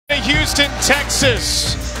Houston,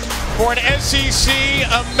 Texas for an SEC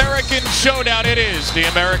American showdown. It is the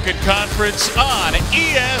American Conference on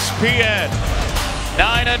ESPN.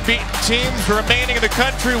 9 unbeaten teams remaining in the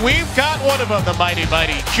country. We've got one of them, the mighty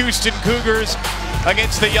Houston Cougars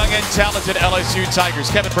against the young and talented LSU Tigers.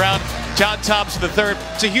 Kevin Brown, John Thompson III.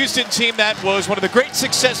 It's a Houston team that was one of the great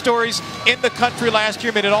success stories in the country last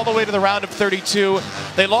year. Made it all the way to the round of 32.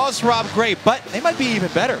 They lost Rob Gray, but they might be even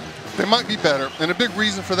better. They might be better, and a big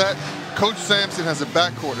reason for that, Coach Sampson has a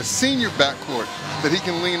backcourt, a senior backcourt, that he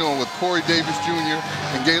can lean on with Corey Davis Jr.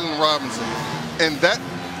 and Galen Robinson. And that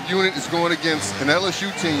unit is going against an LSU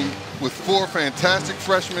team with 4 fantastic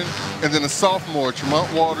freshmen and then a sophomore,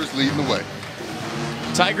 Tremont Waters, leading the way.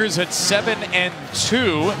 Tigers at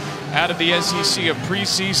 7-2 out of the SEC, a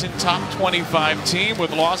preseason top 25 team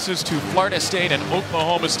with losses to Florida State and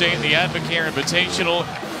Oklahoma State in the Advocare Invitational.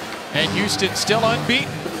 And Houston still unbeaten.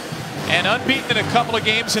 And unbeaten in a couple of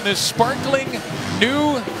games in this sparkling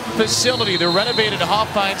new facility, the renovated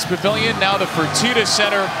Hofheinz Pavilion, now the Fertitta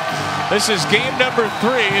Center. This is game number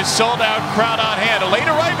 3, sold out, crowd on hand. A late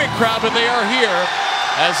arriving crowd, but they are here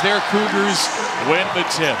as their Cougars win the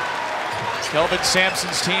tip. Kelvin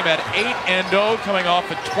Sampson's team at 8-0, coming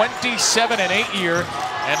off a 27-8 year,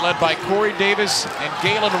 and led by Corey Davis and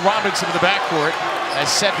Galen Robinson in the backcourt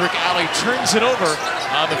as Cedric Alley turns it over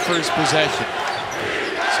on the first possession.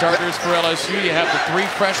 Starters for LSU, you have the 3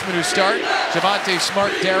 freshmen who start: Javonte Smart,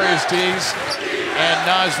 Darius Days, and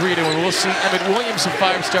Naz Reid. And we'll see Emmett Williams, a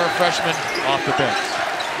 5-star freshman, off the bench.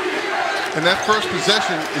 And that first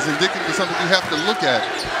possession is indicative of something we have to look at.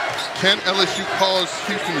 Can LSU cause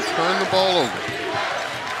Houston to turn the ball over?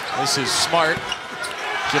 This is Smart.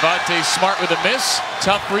 Javonte Smart with a miss.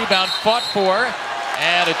 Tough rebound fought for,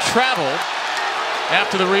 and a travel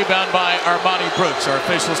after the rebound by Armani Brooks. Our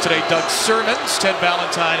officials today: Doug Sermons, Ted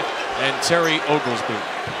Valentine, and Terry Oglesby.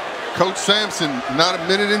 Coach Sampson, not a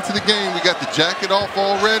minute into the game, we got the jacket off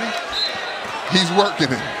already. He's working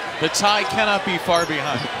it. The tie cannot be far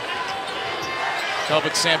behind.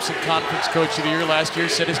 Kelvin Sampson, Conference Coach of the Year last year,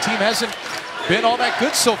 said his team hasn't been all that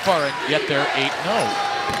good so far, and yet they're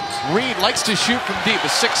 8-0. Reid likes to shoot from deep. A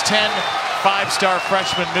 6'10", 5-star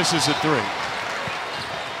freshman misses a 3.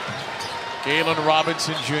 Galen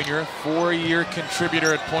Robinson Jr., 4-year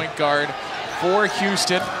contributor at point guard for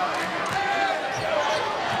Houston.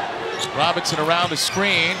 Robinson around the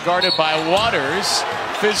screen, guarded by Waters.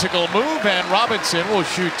 Physical move, and Robinson will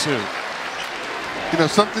shoot 2. You know,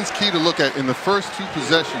 something's key to look at in the first 2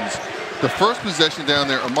 possessions. The first possession down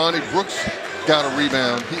there, Armani Brooks got a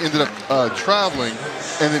rebound. He ended up traveling,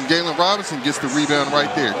 and then Galen Robinson gets the rebound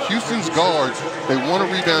right there. Houston's guards, they want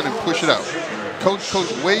to rebound and push it out. Coach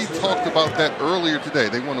Wade talked about that earlier today.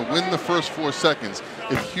 They want to win the first 4 seconds.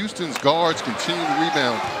 If Houston's guards continue to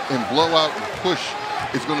rebound and blow out and push,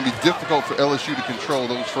 it's going to be difficult for LSU to control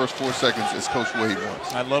those first 4 seconds as Coach Wade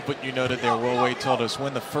wants. I love what you noted there. Will Wade told us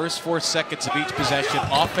win the first 4 seconds of each possession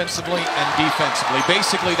offensively and defensively.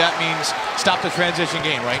 Basically, that means stop the transition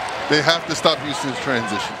game, right? They have to stop Houston's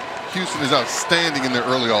transition. Houston is outstanding in their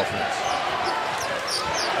early offense.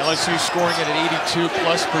 LSU scoring at an 82+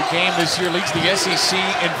 per game this year, leads the SEC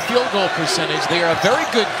in field goal percentage. They are a very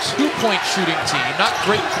good 2-point shooting team, not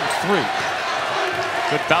great from 3.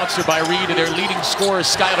 Good bouncer by Reid, and their leading scorer,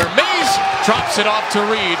 Skylar Mays, drops it off to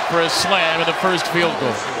Reid for a slam in the first field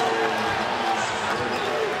goal.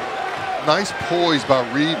 Nice poise by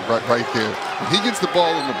Reid right there. When he gets the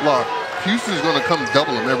ball in the block, Houston's going to come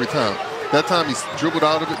double him every time. That time he's dribbled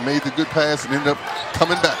out of it, made the good pass, and ended up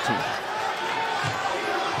coming back to him.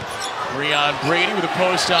 Breon Brady with a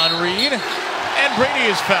post on Reid, and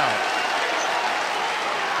Brady is fouled.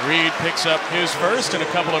 Reid picks up his first and a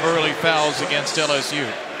couple of early fouls against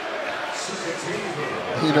LSU.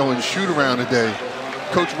 You know, in shoot-around today,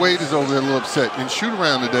 Coach Wade is over there a little upset. In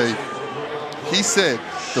shoot-around today, he said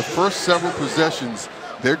the first several possessions,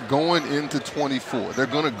 they're going into 24. They're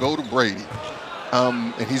going to go to Brady,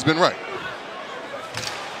 and he's been right.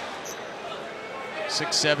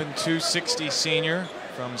 6'7", 260 senior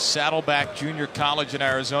from Saddleback Junior College in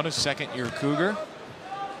Arizona, 2nd-year Cougar.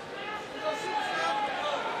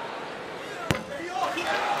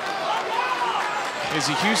 Is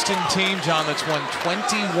a Houston team, John, that's won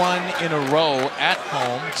 21 in a row at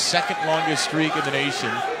home, 2nd longest streak in the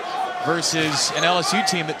nation, versus an LSU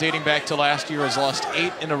team that, dating back to last year, has lost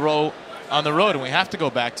 8 in a row on the road. And we have to go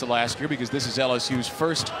back to last year because this is LSU's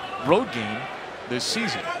first road game this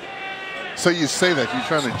season. So you say that you're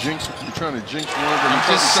trying to jinx one, but I'm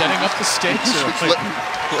just setting up the stakes.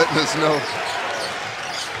 Letting us know.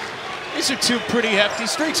 These are 2 pretty hefty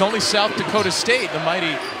streaks. Only South Dakota State, the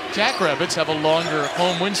mighty Jackrabbits, have a longer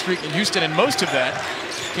home win streak in Houston, and most of that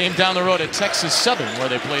Came down the road at Texas Southern, where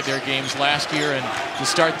they played their games last year and to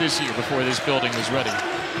start this year before this building was ready.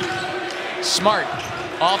 Smart,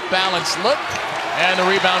 off balance look, and the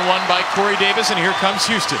rebound won by Corey Davis, and here comes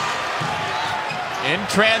Houston. In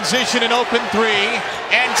transition, an open three,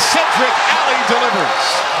 and Cedric Alley delivers.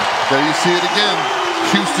 There you see it again.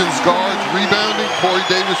 Houston's guards rebounding, Corey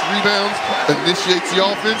Davis rebounds, initiates the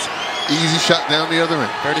offense, easy shot down the other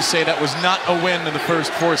end. Fair to say that was not a win in the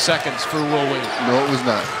first 4 seconds for Will Wade. No, it was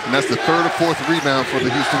not. And that's the 3rd or 4th rebound for the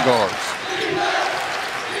Houston guards.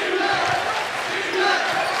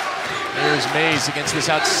 There's Mays against this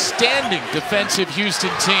outstanding defensive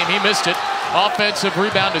Houston team. He missed it. Offensive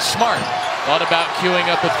rebound to Smart. Thought about queuing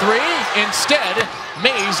up a three. Instead,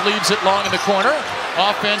 Mays leaves it long in the corner.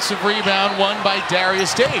 Offensive rebound won by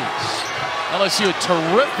Darius Days. LSU, a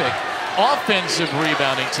terrific offensive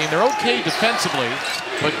rebounding team. They're okay defensively,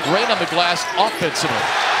 but great on the glass offensively.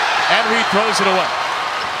 And Reed throws it away.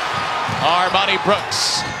 Armani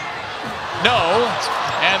Brooks. No.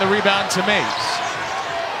 And the rebound to Mays.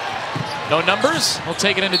 No numbers. We'll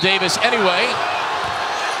take it into Davis anyway.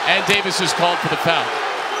 And Davis is called for the foul.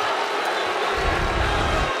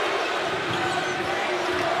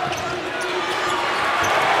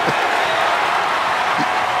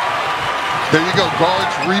 There you go,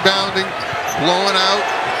 guards rebounding, blowing out.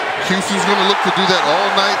 Houston's going to look to do that all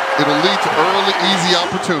night. It'll lead to early, easy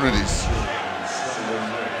opportunities.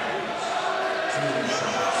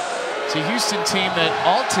 It's a Houston team that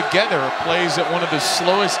altogether plays at one of the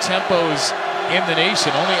slowest tempos in the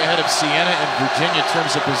nation, only ahead of Siena and Virginia in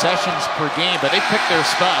terms of possessions per game, but they pick their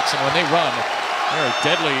spots, and when they run, they're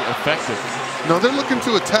deadly effective. No, they're looking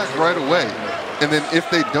to attack right away. And then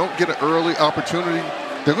if they don't get an early opportunity,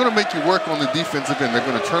 they're going to make you work on the defensive end. They're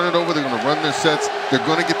going to turn it over. They're going to run their sets. They're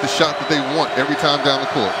going to get the shot that they want every time down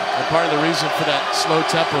the court. And part of the reason for that slow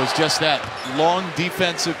tempo is just that. Long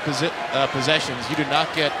defensive possessions. You do not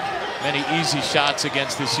get many easy shots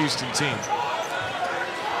against this Houston team.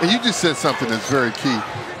 And you just said something that's very key.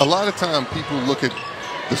 A lot of time people look at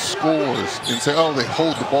the scores and say, oh, they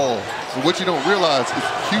hold the ball. But what you don't realize is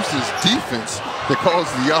Houston's defense that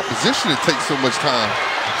causes the opposition to take so much time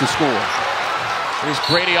to score. Here's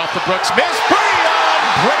Brady off the Brooks miss. Brady on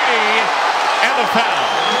Brady, and the foul.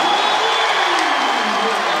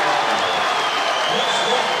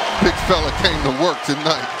 Big fella came to work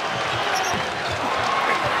tonight.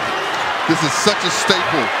 This is such a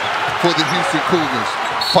staple for the Houston Cougars.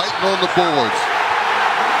 Fighting on the boards.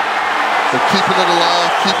 They're keeping it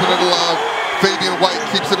alive, keeping it alive. Fabian White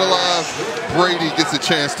keeps it alive. Brady gets a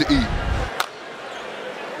chance to eat.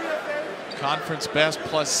 Conference best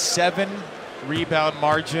 +7 rebound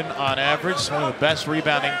margin on average. One of the best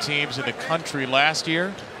rebounding teams in the country last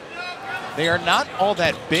year. They are not all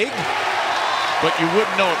that big, but you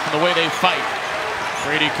wouldn't know it from the way they fight.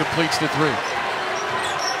 Brady completes the three.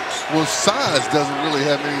 Well, size doesn't really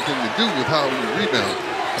have anything to do with how you rebound.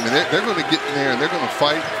 I mean, they're going to get in there and they're going to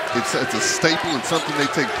fight. It's a staple. It's something they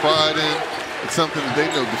take pride in. It's something that they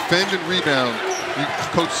know. Defend and rebound,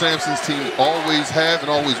 Coach Sampson's team always have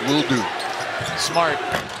and always will do. Smart.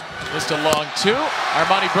 Just a long two.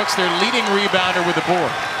 Armani Brooks, their leading rebounder, with the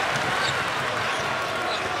board.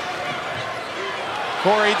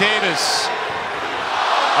 Corey Davis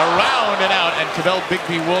around and out, and Cavell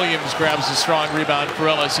Bigby Williams grabs a strong rebound for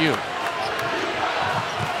LSU.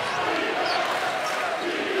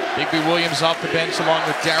 Bigby Williams off the bench along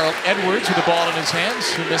with Darrell Edwards with the ball in his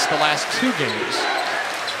hands, who missed the last 2 games.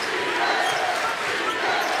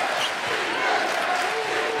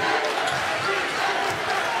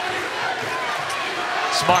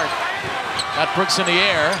 Smart. Got Brooks in the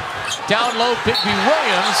air. Down low, Bigby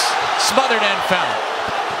Williams. Smothered and fouled.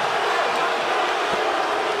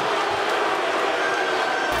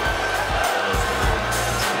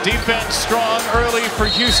 Defense strong early for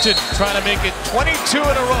Houston, trying to make it 22 in a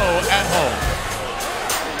row at home.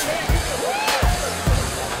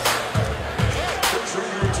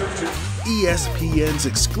 ESPN's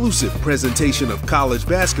exclusive presentation of college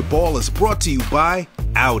basketball is brought to you by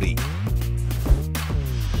Audi.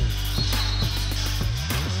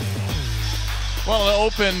 Well, it'll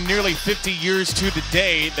open nearly 50 years to the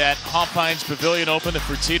day that Hofheinz Pavilion opened, the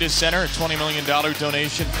Fertitta Center, a $20 million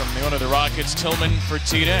donation from the owner of the Rockets, Tillman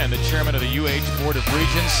Fertitta, and the chairman of the UH Board of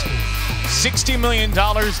Regents. $60 million,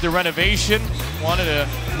 the renovation. Wanted a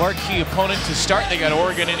marquee opponent to start. They got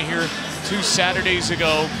Oregon in here 2 Saturdays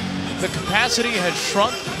ago. The capacity has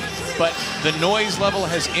shrunk, but the noise level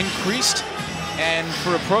has increased. And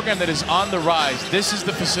for a program that is on the rise, this is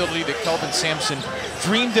the facility that Kelvin Sampson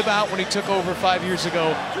dreamed about when he took over 5 years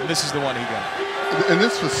ago, and this is the one he got. And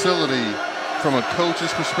this facility from a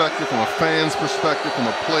coach's perspective, from a fan's perspective, from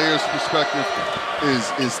a player's perspective,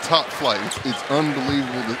 is top flight. It's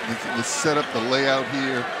unbelievable, the setup, the layout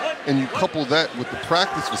here. And you couple that with the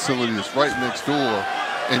practice facility that's right next door,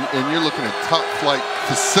 and you're looking at top flight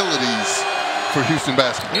facilities for Houston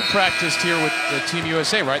basketball. You practiced here with the Team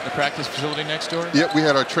USA, right? The practice facility next door? Yep, we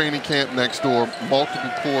had our training camp next door,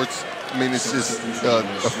 multiple courts. I mean, it's just a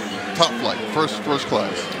top flight, first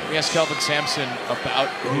class. We asked Kelvin Sampson about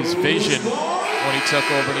his vision when he took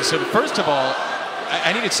over, and he said, first of all,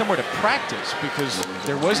 I needed somewhere to practice because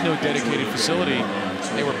there was no dedicated facility.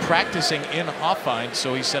 They were practicing in Hoffine,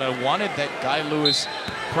 so he said, I wanted that Guy Lewis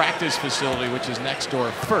practice facility, which is next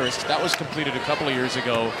door first. That was completed a couple of years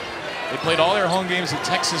ago. They played all their home games at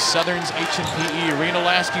Texas Southern's H&PE Arena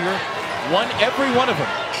last year, won every one of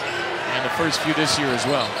them, and the first few this year as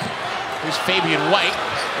well. Here's Fabian White,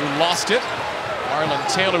 who lost it. Marlon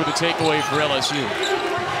Taylor with the takeaway for LSU.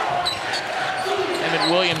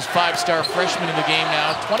 Emmett Williams, five-star freshman in the game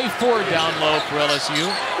now. 24 down low for LSU.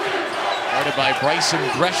 Guarded by Bryson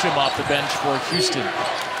Gresham off the bench for Houston.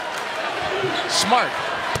 Smart.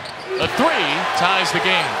 The three ties the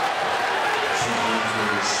game.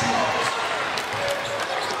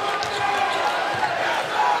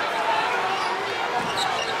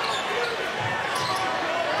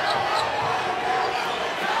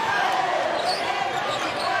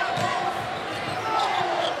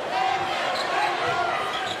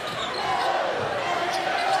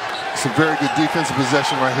 It's a very good defensive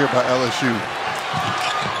possession right here by LSU.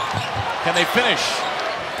 Can they finish?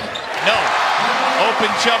 No. Open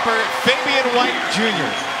jumper, Fabian White Jr.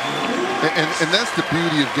 And that's the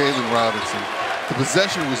beauty of Galen Robinson. The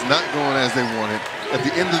possession was not going as they wanted. At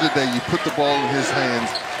the end of the day, you put the ball in his hands.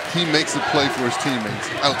 He makes a play for his teammates.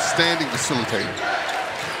 Outstanding facilitator.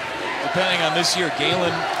 Depending on this year,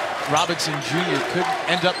 Galen Robinson Jr. could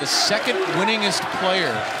end up the second winningest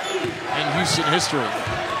player in Houston history.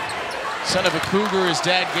 Son of a Cougar, his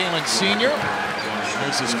dad Galen Sr.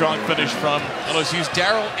 There's a strong finish from LSU's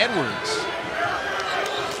Darrell Edwards.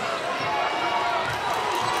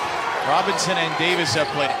 Robinson and Davis have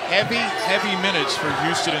played heavy minutes for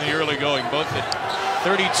Houston in the early going, both at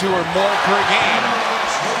 32 or more per game.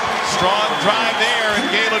 Strong drive there, and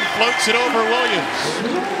Galen floats it over Williams.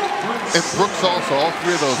 And Brooks also, all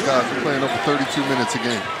three of those guys are playing over 32 minutes a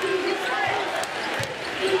game.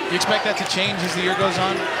 Do you expect that to change as the year goes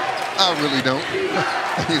on? I really don't.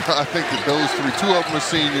 I think that those three, two of them are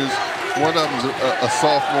seniors. One of them is a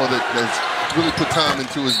sophomore that's really put time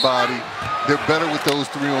into his body. They're better with those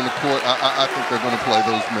three on the court. I think they're going to play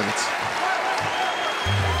those minutes.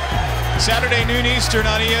 Saturday noon Eastern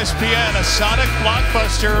on ESPN, a Sonic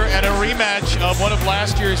blockbuster and a rematch of one of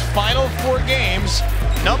last year's final four games.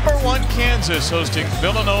 Number one Kansas hosting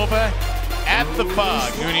Villanova at the Phog.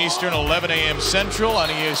 Noon Eastern, 11 a.m. Central on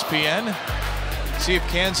ESPN. See if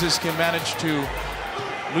Kansas can manage to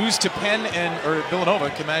lose to Penn or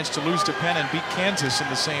Villanova can manage to lose to Penn and beat Kansas in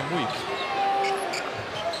the same week.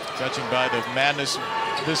 Judging by the madness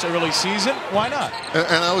this early season, why not?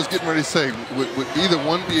 And I was getting ready to say, would either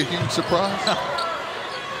one be a huge surprise?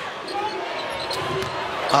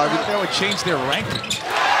 That would change their ranking.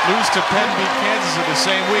 Lose to Penn, beat Kansas in the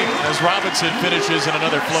same week as Robinson finishes in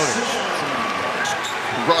another floater.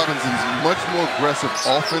 Robinson's much more aggressive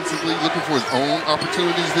offensively, looking for his own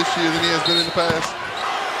opportunities this year than he has been in the past.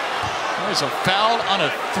 There's a foul on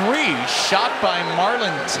a three shot by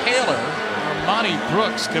Marlon Taylor. Armani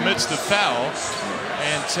Brooks commits the foul,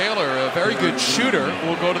 and Taylor, a very good shooter,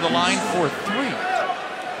 will go to the line for three.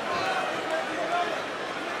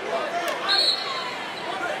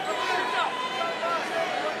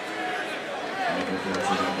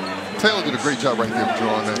 Taylor did a great job right there of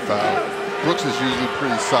drawing that foul. Brooks is usually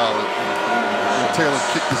pretty solid. Taylor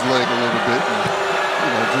kicked his leg a little bit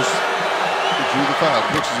and, just drew the foul.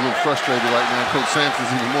 Brooks is a little frustrated right now. Coach Sampson's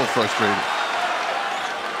even more frustrated.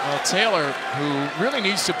 Well, Taylor, who really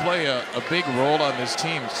needs to play a big role on this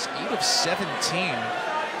team, 8 of 17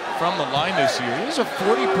 from the line this year. He was a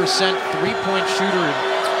 40% three-point shooter in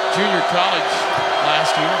junior college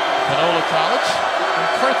last year, Panola College in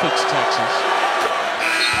Carthage, Texas.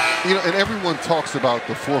 And everyone talks about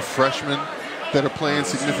the four freshmen that are playing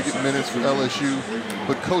significant minutes for LSU,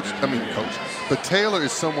 but Taylor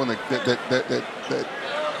is someone that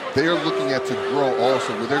they are looking at to grow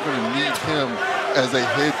also, where they're going to need him as they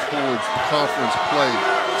head towards conference play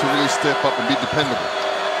to really step up and be dependable.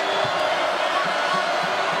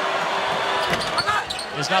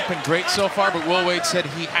 It's not been great so far, but Will Wade said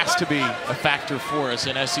he has to be a factor for us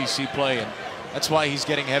in SEC play, and that's why he's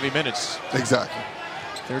getting heavy minutes. Exactly.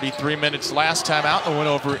 33 minutes last time out, and went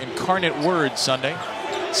over Incarnate Word Sunday.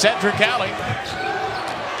 Cedric Alley.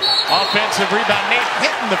 Offensive rebound. Nate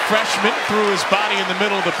Hinton, the freshman, threw his body in the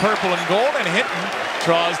middle of the purple and gold, and Hinton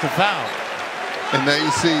draws the foul. And now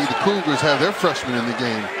you see the Cougars have their freshman in the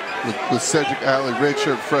game with Cedric Alley,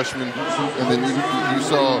 redshirt freshman, and then you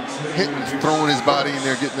saw Hinton throwing his body in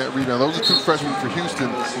there, getting that rebound. Those are two freshmen for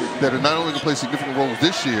Houston that are not only going to play significant roles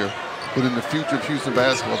this year, but in the future of Houston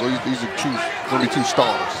basketball. These are going to be two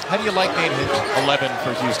stars. How do you like Nate Hinton? 11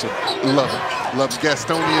 for Houston. Love it. Loves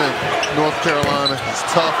Gastonia, North Carolina. He's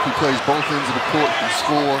tough. He plays both ends of the court. He can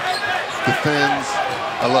score, defends.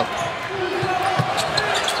 I love it.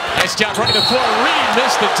 Nice job running the floor. Reed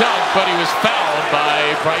missed the dunk, but he was fouled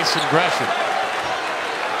by Bryson Gresham.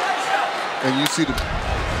 And you see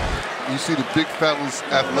the big fella's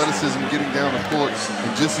athleticism getting down the court,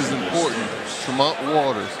 and just as important, Tremont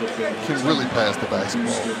Waters can really pass the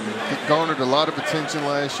basketball. He garnered a lot of attention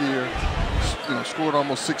last year. Scored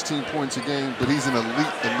almost 16 points a game, but he's an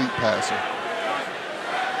elite passer.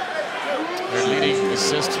 Their leading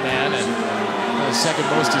assist man and the second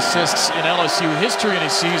most assists in LSU history in a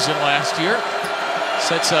season last year.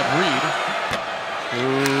 Sets up Reed,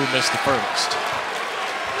 who missed the first.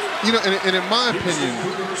 And in my opinion,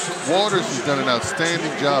 Waters has done an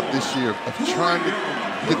outstanding job this year of trying to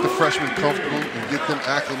get the freshmen comfortable and get them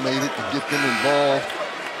acclimated and get them involved.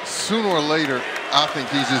 Sooner or later, I think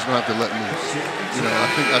he's just going to have to let loose.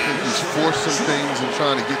 I think he's forced some things and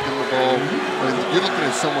trying to get them involved. You're looking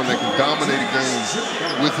at someone that can dominate a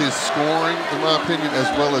game with his scoring, in my opinion, as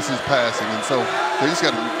well as his passing. And so they just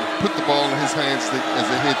got to put the ball in his hands as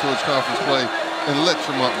they head towards conference play and let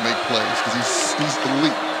Tremont make plays because he's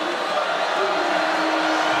elite.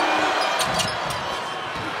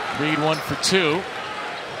 Reed 1 for 2.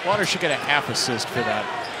 Waters should get a half assist for that.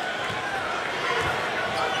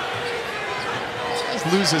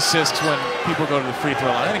 Lose assists when people go to the free throw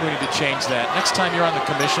line. I think we need to change that. Next time you're on the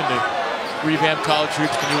commission to revamp college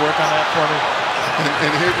hoops, can you work on that for me? And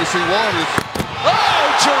here we see Waters. Oh,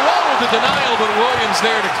 Giroux with the denial, but Williams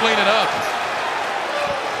there to clean it up.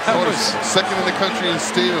 That was second in the country in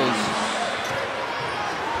steals.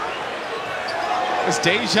 It was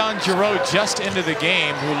Dejan Giroux just into the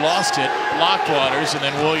game who lost it, blocked Waters, and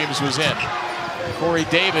then Williams was in. Corey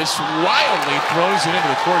Davis wildly throws it into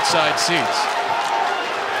the courtside seats.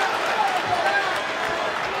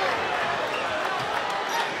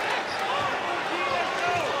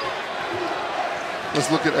 Let's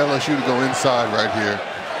look at LSU to go inside right here.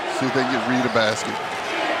 See if they can get Reed a basket.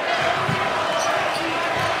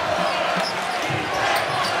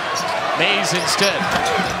 Mays instead.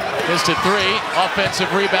 Missed a 3. Offensive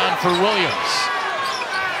rebound for Williams.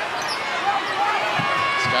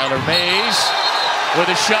 Skylar Mays with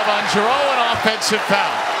a shove on Giroux, an offensive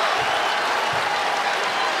foul.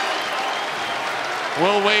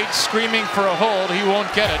 Will Wade screaming for a hold. He won't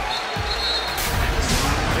get it.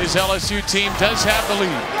 His LSU team does have the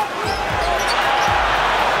lead.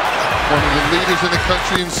 One of the leaders in the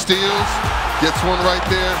country in steals. Gets one right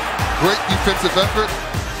there. Great defensive effort.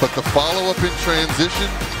 But the follow-up in transition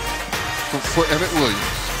for Emmett Williams.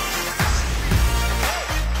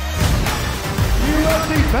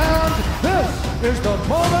 USC fans, this is the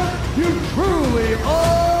moment you truly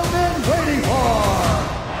all been waiting for.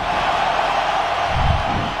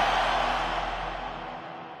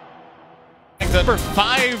 Number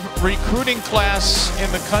 5 recruiting class in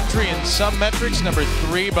the country in some metrics. Number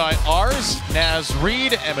 3 by ours. Naz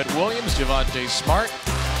Reid, Emmett Williams, Javonte Smart,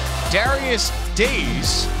 Darius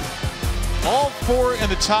Days. All 4 in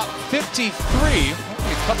the top 53. Only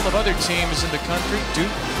a couple of other teams in the country, Duke,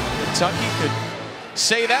 Kentucky, could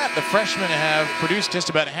say that. The freshmen have produced just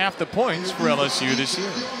about half the points for LSU this year.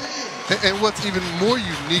 And what's even more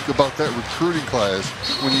unique about that recruiting class,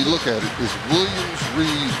 when you look at it, is Williams,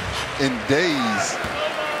 Reed, and Days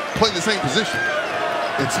play the same position.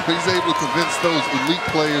 And so he's able to convince those elite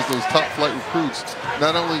players, those top flight recruits,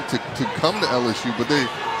 not only to come to LSU, but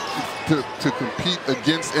to compete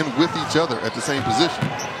against and with each other at the same position.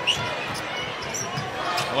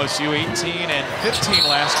 LSU 18 and 15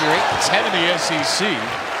 last year, 8-10 in the SEC.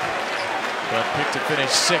 But picked to finish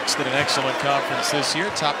 6th in an excellent conference this year,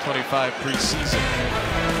 top 25 preseason.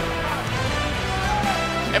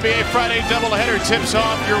 NBA Friday doubleheader tips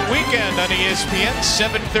off your weekend on ESPN,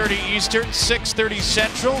 7:30 Eastern, 6:30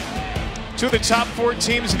 Central. 2 of the top 4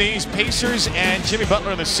 teams in the East, Pacers and Jimmy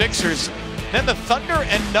Butler and the Sixers. Then the Thunder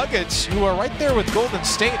and Nuggets, who are right there with Golden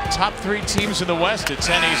State, top 3 teams in the West at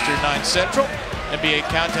 10 Eastern, 9 Central. NBA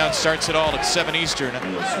Countdown starts it all at 7 Eastern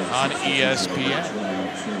on ESPN.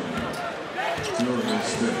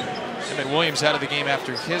 Emmett Williams out of the game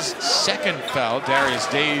after his second foul. Darius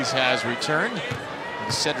Days has returned.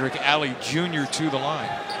 Cedric Alley Jr. to the line.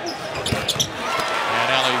 And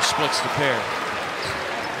Alley splits the pair.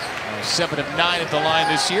 7 of 9 at the line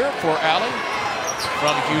this year for Alley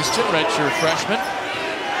from Houston, redshirt freshman.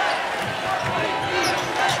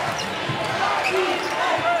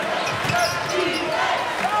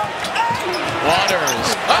 Waters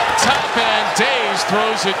up top, and Days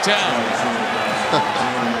throws it down.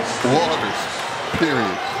 Waters,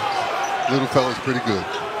 period. Little fella's pretty good.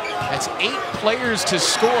 That's 8 players to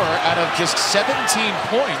score out of just 17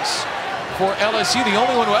 points for LSU. The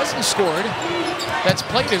only one who hasn't scored that's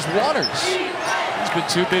played is Waters. He's been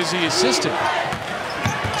too busy assisting.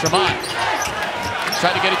 Tremont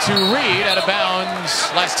tried to get it to Reed, out of bounds.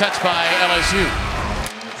 Last touch by LSU.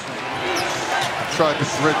 Tried to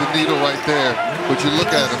thread the needle right there, but you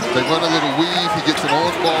look at him. They run a little weave. He gets an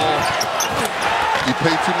on ball. You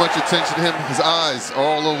pay too much attention to him. His eyes are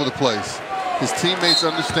all over the place. His teammates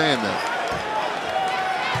understand that.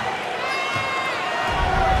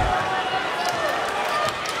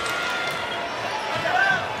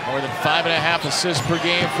 More than 5.5 assists per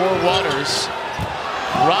game for Waters.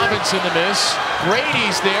 Robinson the miss.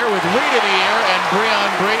 Brady's there with Reed in the air, and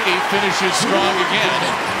Breon Brady finishes strong again.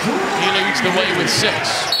 He leads the way with 6.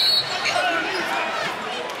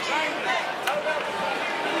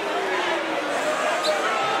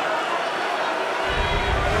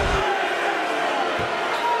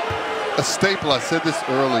 A staple, I said this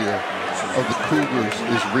earlier, of the Cougars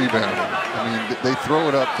is rebounding. I mean, they throw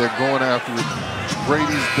it up, they're going after it.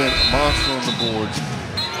 Brady's been a monster on the boards.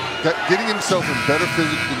 Getting himself in better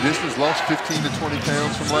physical conditions, lost 15 to 20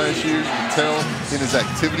 pounds from last year. You can tell in his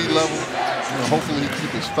activity level. Hopefully he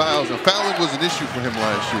keeps his fouls. Now, fouling was an issue for him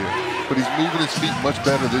last year, but he's moving his feet much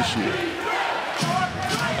better this year.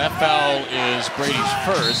 That foul is Brady's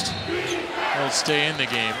first. He'll stay in the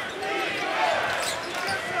game.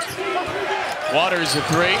 Waters a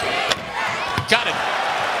 3. Got it.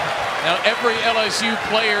 Now every LSU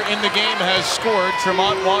player in the game has scored.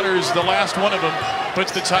 Tremont Waters, the last one of them,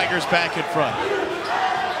 puts the Tigers back in front.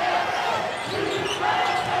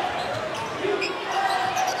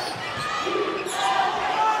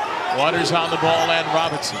 Waters on the ball, and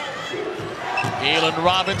Robinson. Galen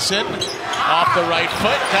Robinson off the right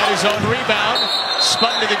foot, got his own rebound,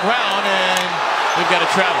 spun to the ground, and they've got a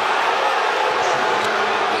travel.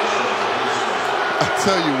 I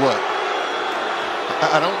tell you what,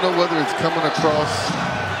 I don't know whether it's coming across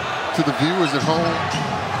to the viewers at home,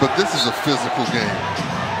 but this is a physical game.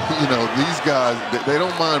 You know, these guys, they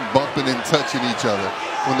don't mind bumping and touching each other.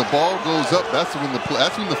 When the ball goes up, that's when the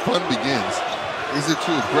fun begins. These are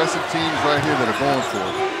 2 aggressive teams right here that are going for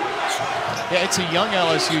it. Yeah, it's a young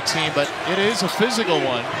LSU team, but it is a physical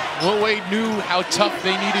one. Will Wade knew how tough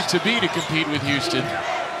they needed to be to compete with Houston.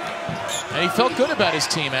 And he felt good about his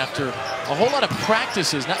team after a whole lot of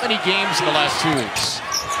practices, not many games in the last 2 weeks.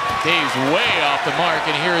 Dave's way off the mark,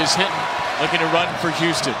 and here is Hinton looking to run for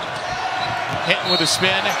Houston. Hinton with a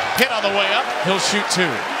spin, hit on the way up, he'll shoot 2.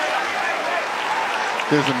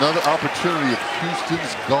 There's another opportunity of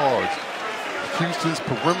Houston's guards, Houston's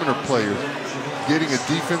perimeter players, getting a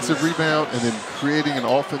defensive rebound and then creating an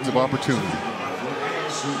offensive opportunity.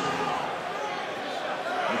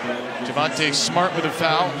 Javonte Smart with a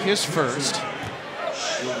foul, his first.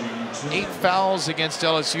 8 fouls against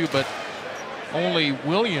LSU, but only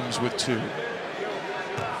Williams with 2.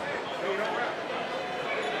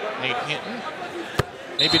 Nate Hinton,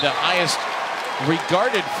 maybe the highest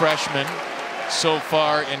regarded freshman so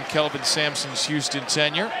far in Kelvin Sampson's Houston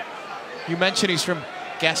tenure. You mentioned he's from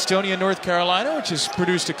Gastonia, North Carolina, which has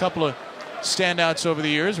produced a couple of standouts over the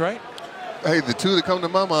years, right? Hey, the 2 that come to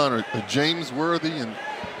my mind are James Worthy and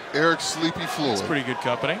Eric Sleepy Floyd. That's pretty good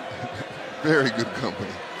company. Very good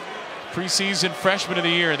company. Preseason freshman of the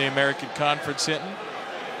year in the American Conference, Hinton.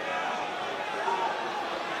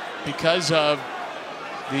 Because of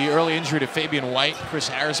the early injury to Fabian White, Chris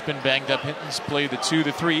Harris been banged up. Hinton's played the 2,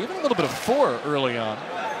 the 3, even a little bit of 4 early on.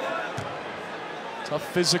 Tough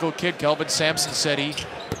physical kid. Kelvin Sampson said he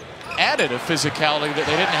added a physicality that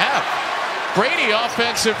they didn't have. Brady,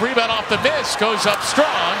 offensive rebound off the miss, goes up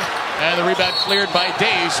strong, and the rebound cleared by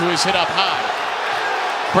Days, who is hit up high.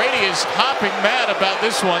 Brady is hopping mad about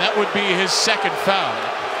this one. That would be his 2nd foul.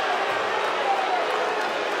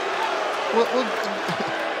 Well,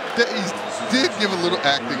 Days did give a little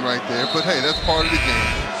acting right there, but hey, that's part of the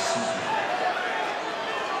game.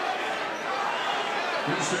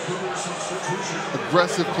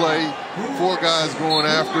 Aggressive play, 4 guys going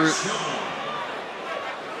after it.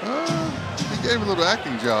 He gave a little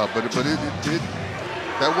acting job, but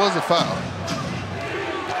that was a foul.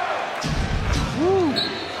 Woo.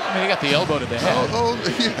 I mean, he got the elbow to the head. Oh,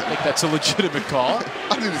 yeah. I think that's a legitimate call.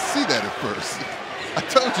 I didn't see that at first. I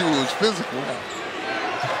told you it was physical.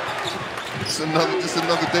 Just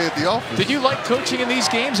another day at the office. Did you like coaching in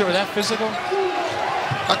these games that were that physical?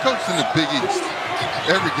 I coached in the Big East.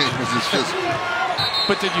 Every game was just physical.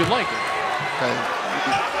 But did you like it?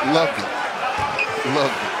 Loved it.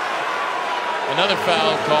 Loved it. Another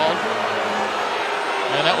foul called.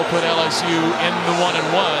 And that will put LSU in the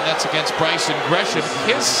 1-1. That's against Bryson Gresham,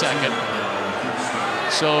 his second.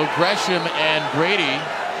 So Gresham and Brady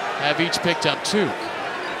have each picked up 2.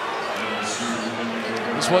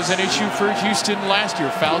 This was an issue for Houston last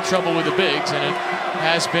year, foul trouble with the bigs, and it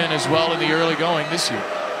has been as well in the early going this year.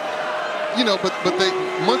 You know, but they,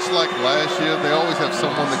 much like last year, they always have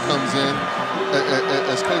someone that comes in,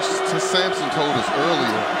 as Coach Sampson told us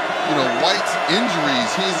earlier. You know, White's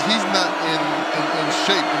injuries, he's not in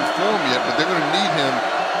shape, in form yet, but they're going to need him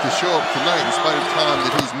to show up tonight in spite of time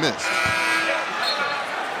that he's missed.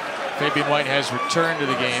 Fabian White has returned to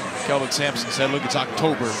the game. Kelvin Sampson said, look, it's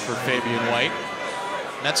October for Fabian White.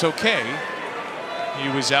 And that's okay. He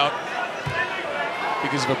was out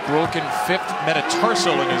because of a broken 5th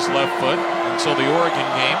metatarsal in his left foot until the Oregon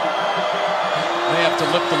game. They have to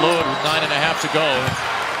lift the load with 9.5 to go.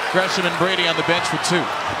 Gresham and Brady on the bench with 2.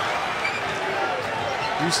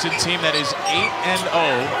 Houston team that is 8-0.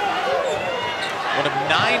 One of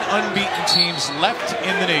 9 unbeaten teams left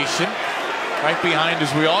in the nation. Right behind,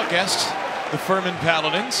 as we all guessed, the Furman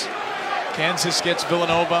Paladins. Kansas gets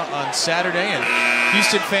Villanova on Saturday, and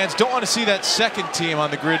Houston fans don't want to see that second team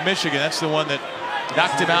on the grid, Michigan. That's the one that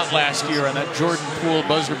knocked him out last year on that Jordan Poole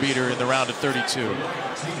buzzer beater in the round of 32.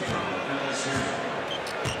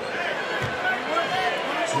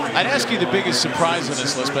 I'd ask you the biggest surprise on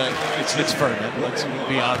this list, but it's Furman. Let's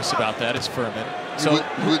be honest about that. It's Furman. So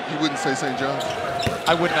you wouldn't say St. John's?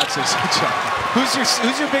 I would not say St. John's.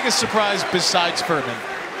 Who's your biggest surprise besides Furman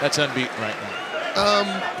that's unbeaten right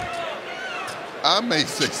now? I may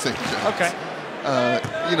say St. John's. Okay.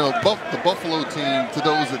 You know, the Buffalo team, to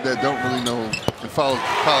those that don't really know and follow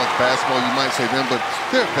college basketball, you might say them, but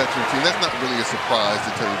they're a veteran team. That's not really a surprise,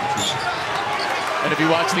 to tell you the truth. And if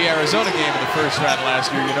you watched the Arizona game in the first round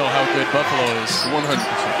last year, you know how good Buffalo is. 100%.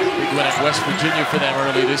 Big win at West Virginia for them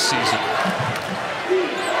early this season.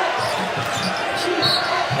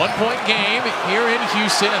 1-point game here in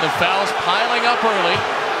Houston, and the fouls piling up early.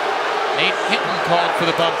 Nate Hinton called for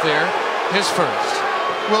the bump there, his first.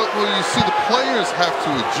 Well, you see, the players have to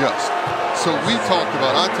adjust. So I talked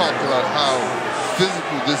about how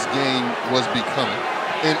physical this game was becoming,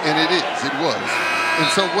 and it was. And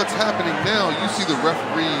so what's happening now, you see the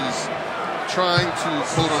referees trying to,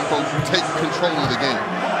 quote unquote, take control of the game.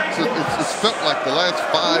 So it's felt like the last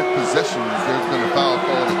 5 possessions, there's been a foul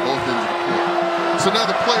call at both ends of the court. So now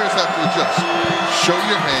the players have to adjust. Show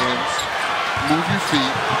your hands, move your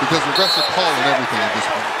feet, because the refs are calling everything at this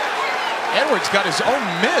point. Edwards got his own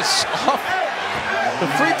miss off the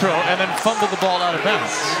free throw and then fumbled the ball out of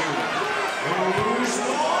bounds.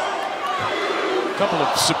 A couple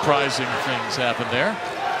of surprising things happened there.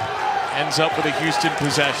 Ends up with a Houston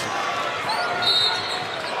possession.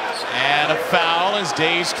 And a foul as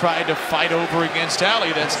Days tried to fight over against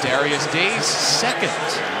Alley. That's Darius Days' second.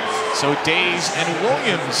 So Days and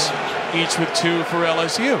Williams each with 2 for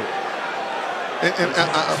LSU. And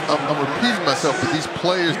I'm repeating myself, but these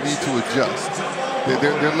players need to adjust.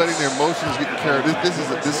 They're letting their emotions get carried. This is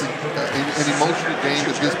an emotional game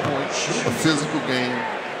at this point, a physical game.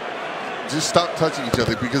 Just stop touching each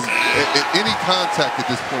other, because at any contact at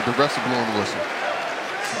this point, the refs are blowing the whistle.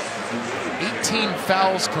 18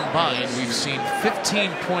 fouls combined. We've seen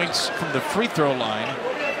 15 points from the free throw line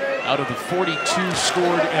out of the 42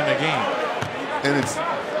 scored in the game. And it's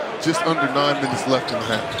just under 9 minutes left in the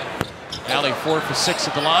half. Alley 4 for 6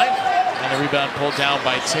 at the line, and the rebound pulled down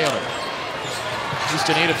by Taylor.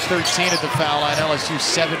 Houston 8 of 13 at the foul line. LSU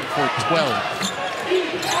 7 for 12.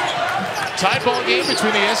 Tied ball game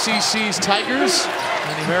between the SEC's Tigers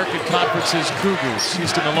and the American Conference's Cougars.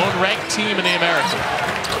 Houston, the lone ranked team in the American.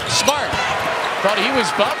 Smart thought he was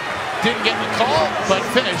bumped, didn't get the call, but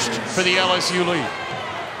finished for the LSU lead.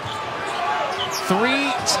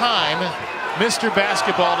 3-time Mr.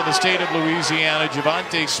 Basketball to the state of Louisiana,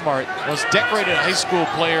 Javonte Smart, most decorated high school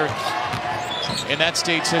player in that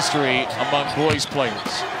state's history among boys players.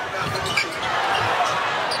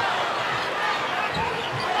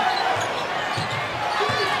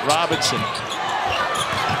 Robinson.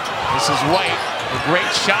 This is White. A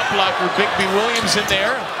great shot blocker, Bigby Williams in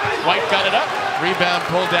there. White got it up. Rebound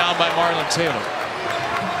pulled down by Marlon Taylor.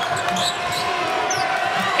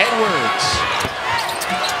 Edwards.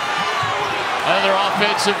 Another offense.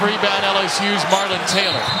 Offensive rebound, LSU's Marlon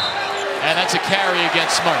Taylor. And that's a carry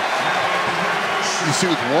against Smart. You see,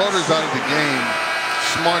 with Waters out of the game,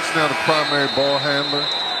 Smart's now the primary ball handler.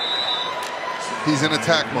 He's in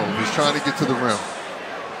attack mode. He's trying to get to the rim.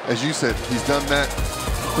 As you said, he's done that.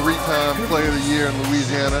 3-time Player of the Year in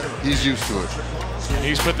Louisiana. He's used to it.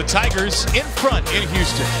 He's put the Tigers in front in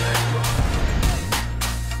Houston.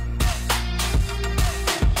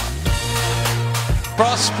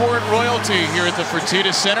 Cross-sport royalty here at the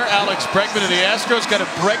Fertitta Center. Alex Bregman of the Astros got a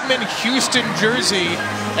Bregman Houston jersey,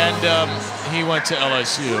 and he went to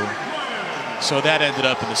LSU. So that ended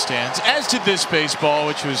up in the stands, as did this baseball,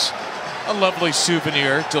 which was a lovely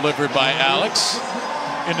souvenir delivered by Alex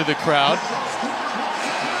into the crowd.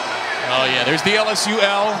 Oh yeah, there's the LSU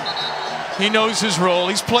L. He knows his role.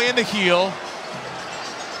 He's playing the heel.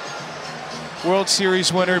 World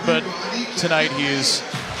Series winner, but tonight he is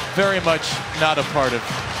very much not a part of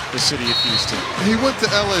the city of Houston. He went to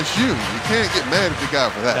LSU. You can't get mad at the guy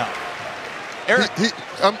for that. No. Eric,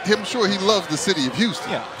 I'm sure he loves the city of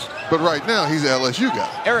Houston. Yeah. But right now, he's an LSU guy.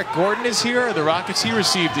 Eric Gordon is here of the Rockets. He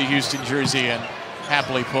received a Houston jersey and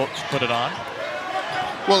happily put it on.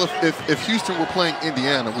 Well, if Houston were playing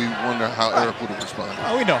Indiana, we wonder how Eric would have responded.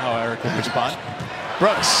 Oh, we know how Eric would respond.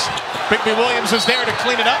 Brooks. Bigby Williams was there to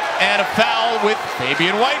clean it up, and a foul with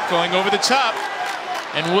Fabian White going over the top.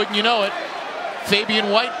 And wouldn't you know it, Fabian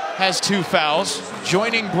White has 2 fouls,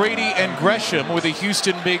 joining Brady and Gresham with the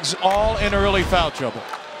Houston Bigs all in early foul trouble.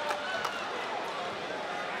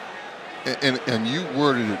 And you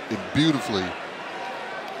worded it beautifully.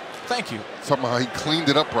 Thank you. Somehow he cleaned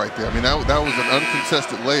it up right there. I mean, that was an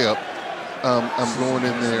uncontested layup. I'm going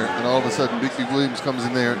in there, and all of a sudden, Bigby Williams comes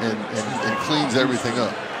in there and cleans everything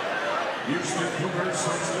up.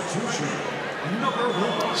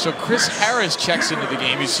 So Chris Harris checks into the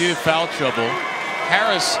game. You see the foul trouble.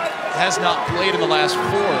 Harris has not played in the last 4.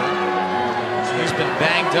 He's been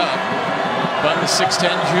banged up, but the 6'10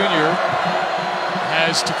 junior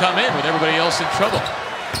has to come in with everybody else in trouble.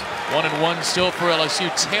 1-1 still for LSU.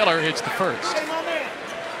 Taylor hits the first.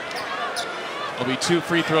 There'll be 2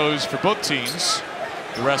 free throws for both teams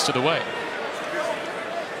the rest of the way.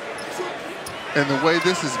 And the way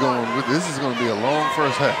this is going to be a long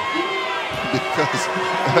first half, because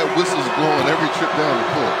that whistle's blowing every trip down the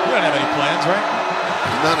court. You don't have any plans, right?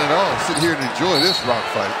 None at all. Sit here and enjoy this rock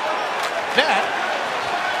fight. That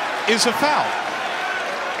is a foul.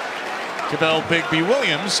 Cabell Bigby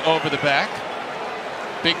Williams over the back.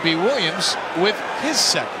 Bigby Williams with his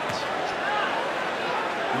second.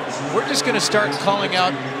 We're just going to start calling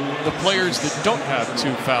out the players that don't have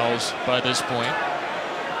 2 fouls by this point.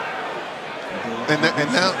 And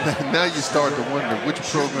now you start to wonder which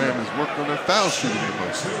program is working on their foul shooting the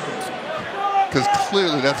most. Because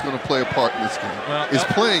clearly that's going to play a part in this game. Well, it's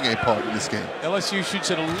playing a part in this game. LSU shoots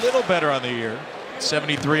it a little better on the year.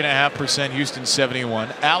 73.5%, Houston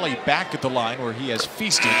 71. Alley back at the line where he has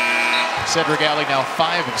feasted. Cedric Alley now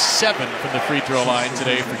 5 of 7 from the free throw line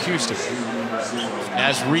today for Houston.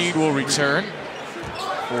 As Reed will return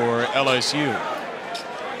for LSU.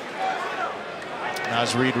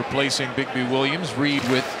 As Reed replacing Bigby Williams. Reed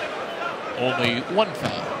with only 1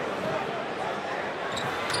 foul.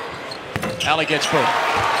 Alley gets both.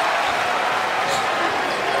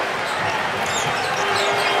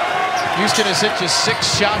 Houston has hit just 6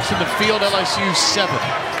 shots from the field, LSU 7.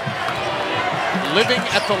 Living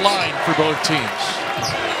at the line for both teams.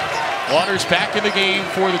 Waters back in the game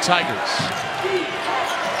for the Tigers.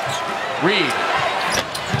 Reed.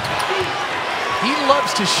 He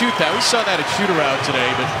loves to shoot that. We saw that at shoot-around today,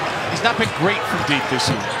 but he's not been great from deep this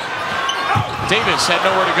year. Davis had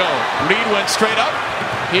nowhere to go. Reed went straight up.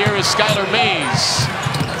 Here is Skylar Mays.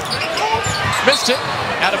 Missed it.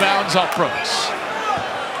 Out of bounds off Brooks.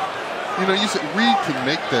 You know, you said Reed can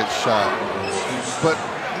make that shot, but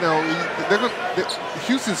you know,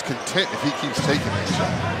 Houston's content if he keeps taking that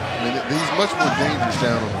shot. I mean, he's much more dangerous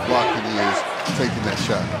down on the block than he is taking that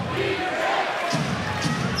shot.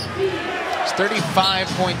 It's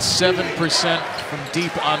 35.7% from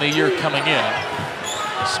deep on the year coming in.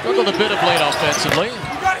 Struggled a bit of late offensively.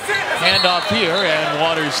 Handoff here, and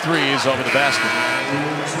Waters' 3 is over the basket.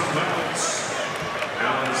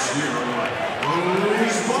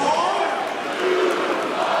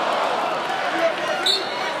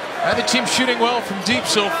 And the team shooting well from deep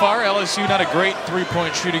so far. LSU not a great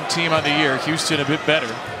 3-point shooting team on the year. Houston a bit better.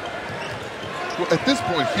 Well, at this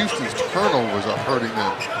point, Houston's turnovers are hurting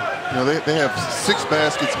them. You know, they have 6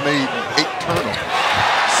 baskets made and 8 turnovers.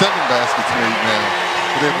 7 baskets made now.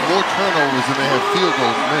 But they have more turnovers than they have field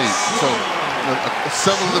goals made. So, you know,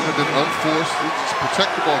 7 of them have been unforced. They just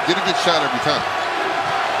protect the ball, get a good shot every time.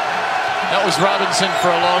 That was Robinson for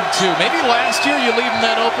a long two. Maybe last year you leave him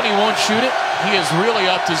that open, he won't shoot it. He has really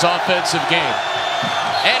upped his offensive game.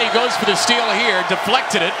 And he goes for the steal here,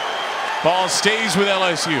 deflected it. Ball stays with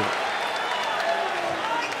LSU.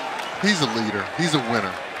 He's a leader. He's a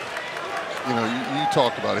winner. You know, you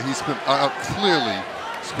talked about it. He clearly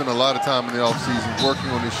spent a lot of time in the offseason working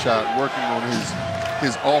on his shot, working on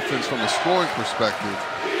his offense from a scoring perspective.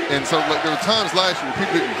 And so, like, there were times last year where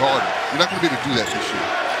people didn't guard him. You're not going to be able to do that this year.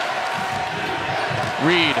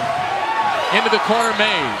 Reed into the corner,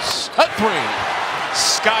 Mays. A three.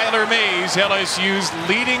 Skylar Mays, LSU's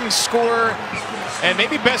leading scorer and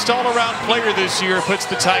maybe best all-around player this year, puts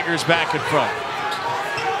the Tigers back in front.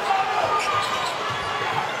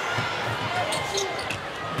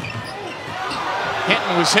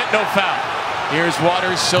 Hinton was hit, no foul. Here's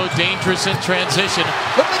Waters, so dangerous in transition.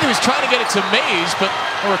 Looked like he was trying to get it to Mays, but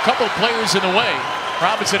there were a couple of players in the way.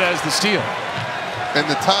 Robinson has the steal. And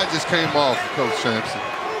the tie just came off, Coach Sampson.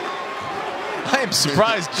 I am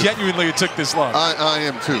surprised genuinely it took this long. I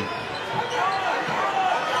am too.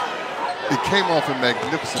 It came off in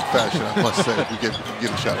magnificent fashion, I must say, if you get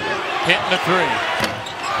a shot at it. Hitting the three.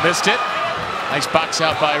 Missed it. Nice box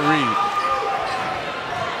out by Reed.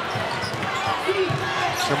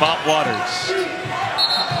 Tremont Waters.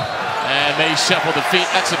 And they shuffle the feet.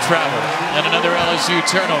 That's a travel. And another LSU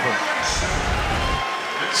turnover.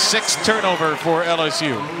 Sixth turnover for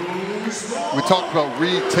LSU. We talked about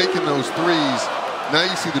Reed taking those threes. Now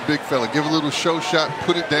you see the big fella. Give a little show shot,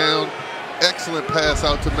 put it down. Excellent pass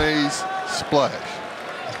out to Mays. Splash.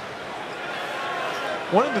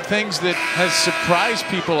 One of the things that has surprised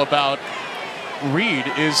people about Reed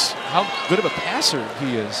is how good of a passer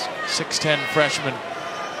he is. 6'10" freshman.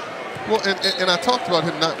 Well, and I talked about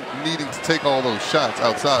him not needing to take all those shots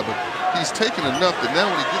outside, but he's taken enough that now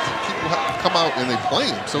when he gets it, people have to come out and they play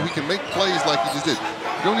him so he can make plays like he just did.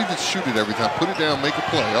 You don't need to shoot it every time. Put it down, make a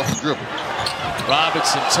play off the dribble.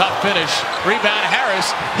 Robinson, tough finish. Rebound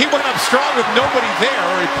Harris. He went up strong with nobody there,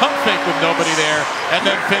 or he pump fake with nobody there, and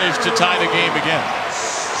then finished to tie the game again.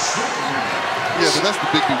 Yeah, but that's the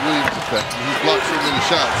Bigby Williams effect. He's blocked so many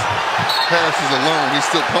shots. Harris is alone. He's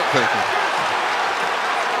still pump faking.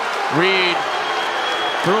 Reed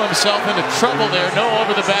threw himself into trouble there. No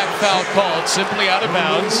over-the-back foul called. Simply out of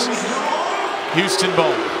bounds. Houston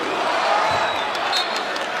ball.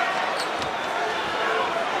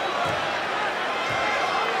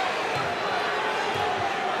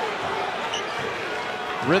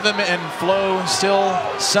 Rhythm and flow still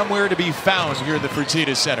somewhere to be found here at the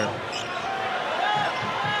Fertitta Center.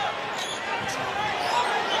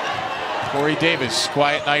 Corey Davis,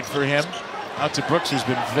 quiet night for him. Out to Brooks, who's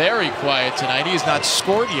been very quiet tonight. He has not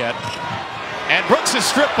scored yet. And Brooks is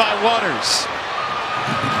stripped by Waters.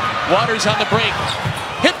 Waters on the break.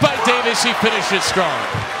 Hit by Davis. He finishes strong.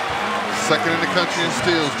 Second in the country in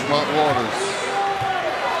steals, Tremont Waters.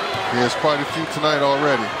 He has quite a few tonight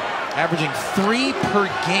already. Averaging 3 per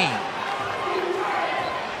game.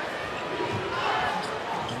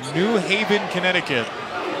 New Haven, Connecticut.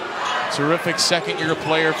 Terrific second-year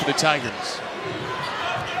player for the Tigers.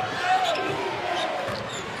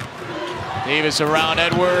 Davis around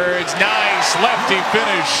Edwards. Nice lefty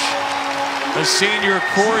finish. The senior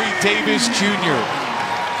Corey Davis Jr.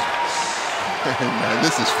 Hey man,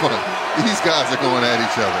 this is fun. These guys are going at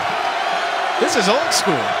each other. This is old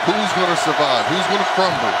school. Who's going to survive? Who's going to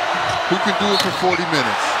crumble? Who can do it for 40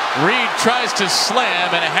 minutes? Reed tries to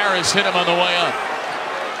slam, and Harris hit him on the way up.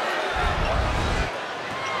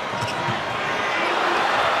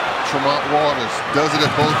 Tremont Waters does it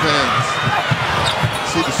at both ends.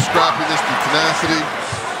 See the scrappiness, the tenacity,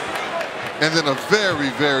 and then a very,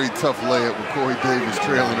 very tough layup with Corey Davis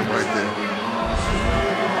trailing him right there.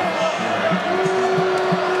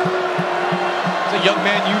 He's a young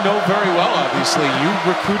man you know very well, obviously. You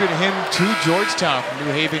recruited him to Georgetown from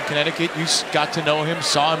New Haven, Connecticut. You got to know him,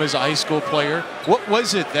 saw him as a high school player. What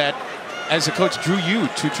was it that, as a coach, drew you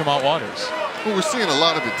to Tremont Waters? Well, we're seeing a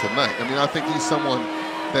lot of it tonight. I mean, I think he's someone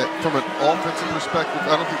that, from an offensive perspective,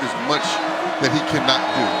 I don't think there's much that he cannot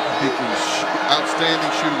do. He can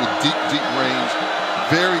outstanding shooter with deep, deep range,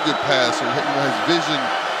 very good passer, has vision,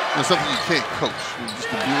 something you can't coach, just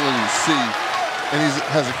the ability to see. And he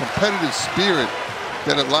has a competitive spirit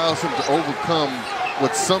that allows him to overcome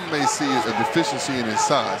what some may see as a deficiency in his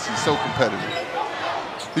size. He's so competitive.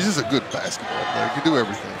 He's just a good basketball player. He can do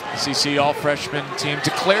everything. SEC all-freshman team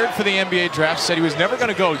declared for the NBA draft, said he was never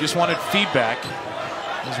going to go, just wanted feedback.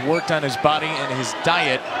 He's worked on his body and his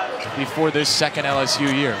diet before this second LSU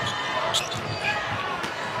year.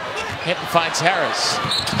 Hinton finds Harris.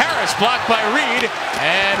 Harris blocked by Reed,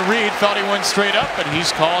 and Reed thought he went straight up, but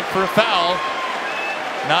he's called for a foul.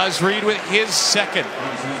 Naz Reid with his second.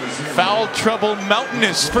 Foul trouble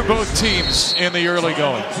mountainous for both teams in the early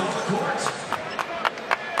going.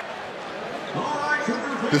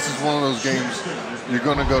 This is one of those games you're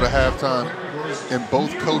going to go to halftime, and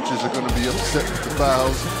both coaches are going to be upset with the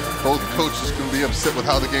fouls. Both coaches can be upset with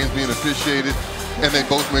how the game's being officiated, and they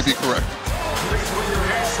both may be correct.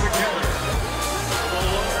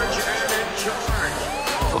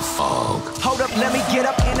 Hold up, let me get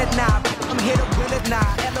up in it now. I'm here to win it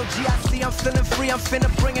now. LOGIC, I'm feeling free, I'm finna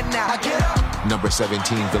bring it now. Get up. Number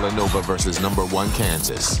 17 Villanova versus number 1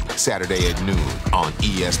 Kansas. Saturday at noon on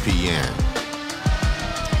ESPN.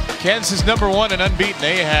 Kansas number 1 and unbeaten.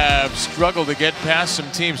 They have struggled to get past some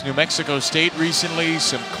teams. New Mexico State recently,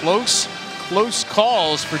 some close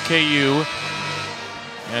calls for KU.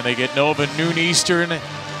 And they get Nova noon Eastern,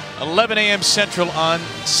 11 a.m. Central on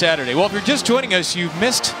Saturday. Well, if you're just joining us, you've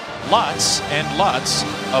missed lots and lots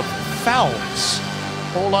of fouls.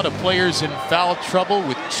 A whole lot of players in foul trouble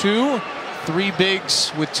with 2. 3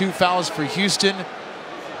 bigs with 2 fouls for Houston.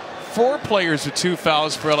 4 players with 2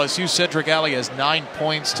 fouls for LSU. Cedric Alley has 9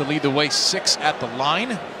 points to lead the way, 6 at the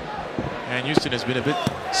line. And Houston has been a bit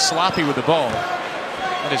sloppy with the ball.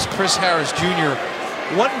 That is Chris Harris Jr.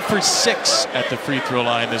 1 for 6 at the free throw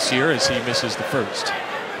line this year as he misses the first.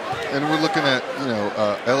 And we're looking at,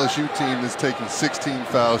 LSU team that's taking 16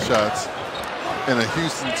 foul shots, and a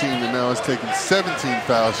Houston team that now is taking 17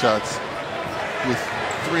 foul shots with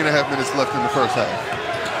 3.5 minutes left in the first half.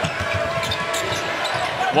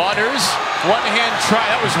 Waters, one-hand try.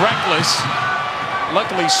 That was reckless.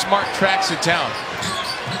 Luckily, Smart tracks it down.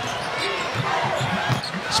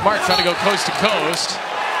 Smart trying to go coast to coast.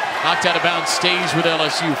 Knocked out of bounds, stays with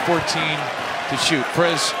LSU, 14 to shoot. For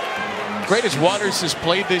as great as Waters has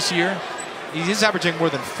played this year, he's averaging more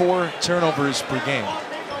than 4 turnovers per game.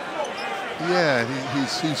 Yeah,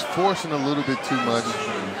 he's forcing a little bit too much.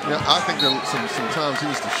 I think that sometimes he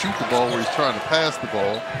needs to shoot the ball where he's trying to pass the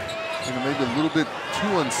ball. Maybe a little bit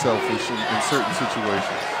too unselfish in certain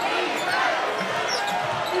situations.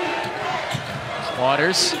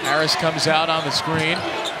 Waters, Harris comes out on the screen.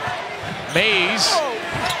 Mays,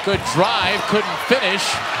 good drive, couldn't finish.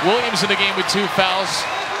 Williams in the game with 2 fouls.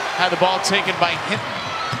 Had the ball taken by Hinton.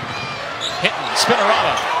 Hinton,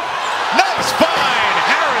 Spinorama. Nice find!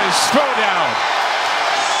 Harris, throw down.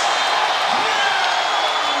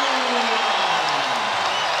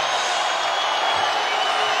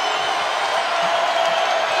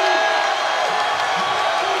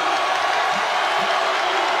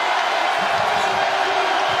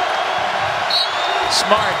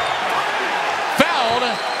 Smart fouled,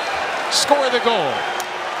 score the goal.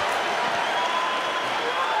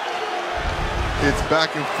 It's back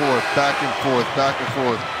and forth, back and forth, back and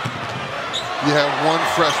forth. You have one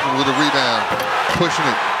freshman with a rebound, pushing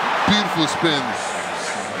it, beautiful spins,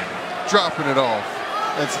 dropping it off.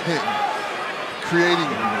 That's Hinton, creating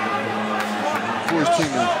for his team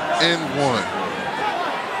an N1.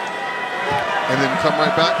 And then come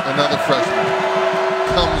right back, another freshman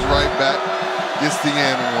comes right back. Gets the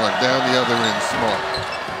N1 down the other end, Smart.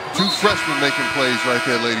 2 freshmen making plays right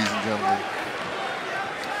there, ladies and gentlemen.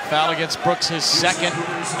 Foul against Brooks, his second.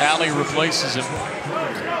 Alley replaces him.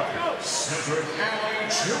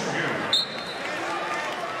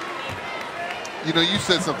 You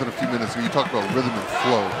said something a few minutes ago. You talked about rhythm and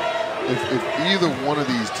flow. If either one of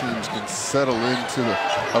these teams can settle into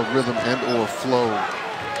a rhythm and or flow,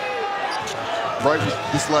 right with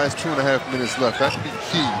this last 2.5 minutes left, that could be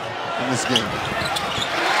key in this game.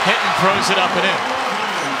 Hinton throws it up and in.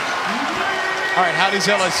 All right, how does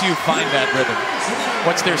LSU find that rhythm?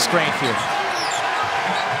 What's their strength here?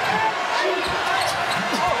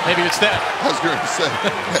 Maybe it's that. I was going to say,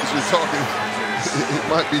 as you're talking, it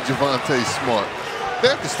might be Javonte Smart. They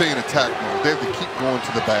have to stay in attack mode. They have to keep going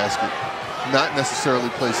to the basket, not necessarily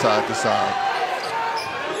play side to side.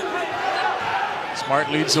 Smart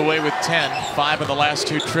leads the way with 10, 5 of the last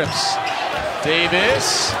 2 trips.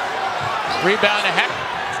 Davis. Rebound to Heck.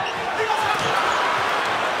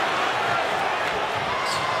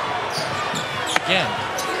 Again.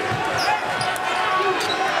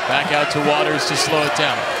 Back out to Waters to slow it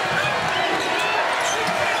down.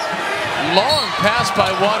 Long pass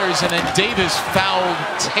by Waters, and then Davis fouled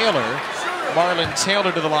Taylor. Marlon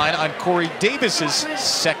Taylor to the line on Corey Davis's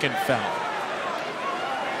second foul.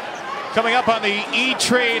 Coming up on the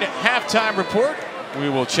E-Trade halftime report, we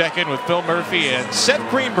will check in with Phil Murphy and Seth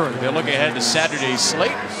Greenberg. They'll look ahead to Saturday's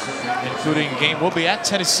slate, including a game we'll be at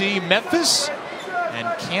Tennessee, Memphis, and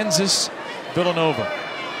Kansas, Villanova.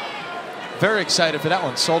 Very excited for that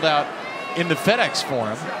one. Sold out in the FedEx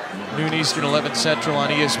Forum. Noon Eastern, 11 Central on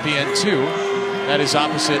ESPN2. That is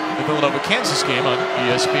opposite the Villanova-Kansas game on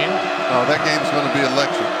ESPN. Oh, that game's going to be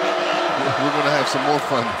electric. We're going to have some more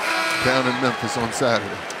fun down in Memphis on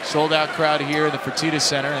Saturday. Sold out crowd here in the Fertitta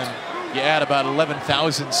Center, and you add about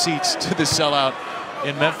 11,000 seats to the sellout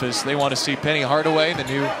in Memphis. They want to see Penny Hardaway, the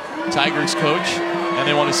new Tigers coach, and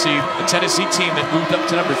they want to see the Tennessee team that moved up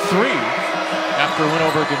to number 3 after a win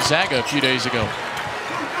over Gonzaga a few days ago.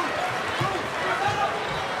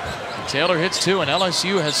 Taylor hits 2, and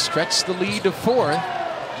LSU has stretched the lead to 4.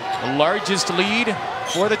 The largest lead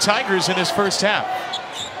for the Tigers in this first half.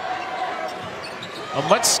 A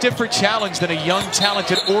much stiffer challenge than a young,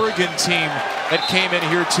 talented Oregon team that came in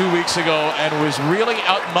here 2 weeks ago and was really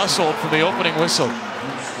out-muscled for the opening whistle.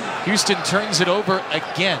 Houston turns it over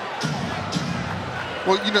again.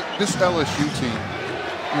 Well, you know, this LSU team,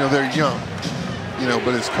 you know, they're young, you know,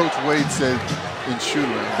 but as Coach Wade said in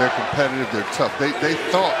shooting, they're competitive, they're tough. They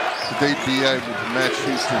thought that they'd be able to match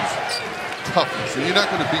Houston's toughness. And you're not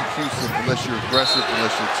going to beat Houston unless you're aggressive,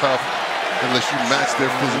 unless you're tough, unless you match their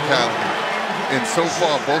physicality. And so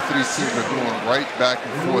far, both of these teams are going right back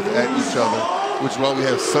and forth at each other, which is why we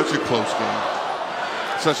have such a close game,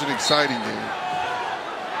 such an exciting game.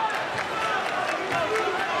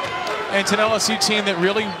 And it's an LSU team that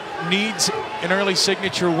really needs an early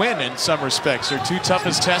signature win in some respects. Their 2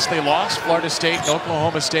 toughest tests they lost, Florida State and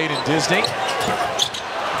Oklahoma State in Disney.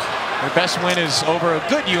 Their best win is over a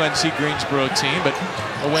good UNC Greensboro team, but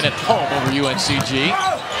a win at home over UNCG.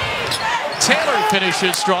 Taylor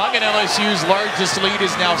finishes strong, and LSU's largest lead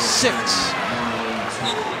is now 6.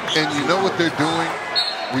 And you know what they're doing?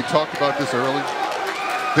 We talked about this early.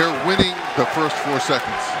 They're winning the first 4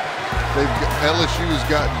 seconds. LSU's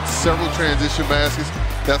gotten several transition baskets.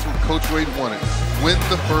 That's what Coach Wade wanted. Win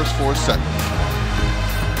the first 4 seconds.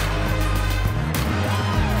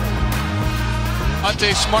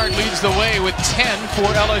 Javonte Smart leads the way with 10 for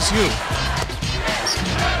LSU.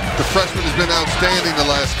 The freshman has been outstanding the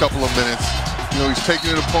last couple of minutes. You know, he's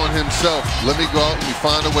taking it upon himself. Let me go out and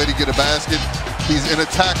find a way to get a basket. He's in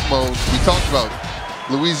attack mode. We talked about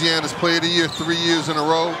Louisiana's Player of the Year 3 years in a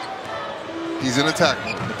row. He's in attack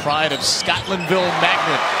mode. The pride of Scotlandville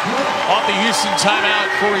Magnet. Off the Houston timeout,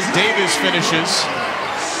 Corey Davis finishes.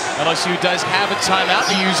 LSU does have a timeout.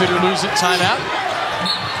 They use it or lose it timeout.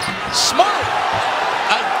 Smart!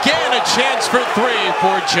 Again, a chance for 3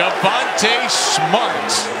 for Javonte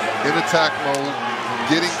Smart. In attack mode,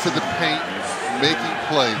 getting to the paint, making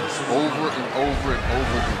plays over and over and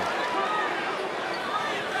over again.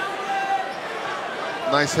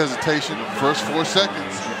 Nice hesitation, first 4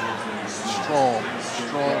 seconds. Strong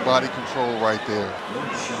body control right there.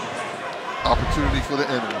 Opportunity for the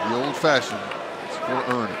enemy, the old-fashioned. It's going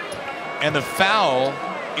to earn it. And the foul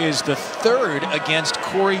is the 3rd against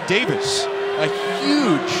Corey Davis. A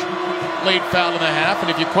huge late foul in the half,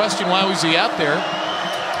 and if you question why was he out there,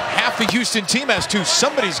 half the Houston team has 2.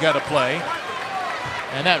 Somebody's got to play,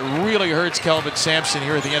 and that really hurts Kelvin Sampson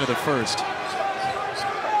here at the end of the first.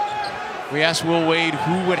 We asked Will Wade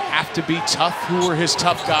who would have to be tough, who were his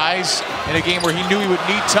tough guys in a game where he knew he would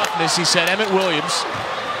need toughness. He said Emmett Williams,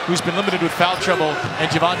 who's been limited with foul trouble,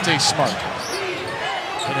 and Javonte Smart.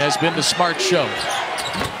 It has been the Smart show.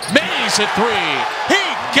 Mays at 3. He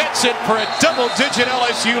gets it for a double-digit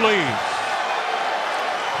LSU lead.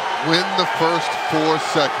 Win the first 4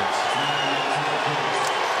 seconds.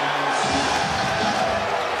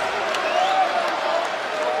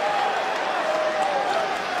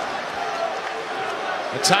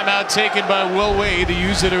 A timeout taken by Will Wade, the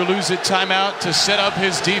use it or lose it timeout to set up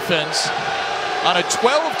his defense on a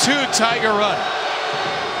 12-2 Tiger run.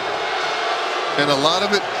 And a lot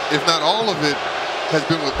of it, if not all of it, has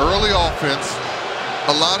been with early offense.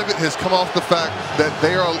 A lot of it has come off the fact that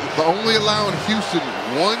they are only allowing Houston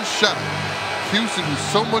 1 shot. Houston, who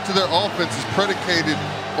so much of their offense is predicated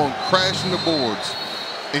on crashing the boards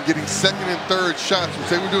and getting 2nd and 3rd shots, which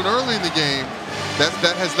they were doing early in the game. That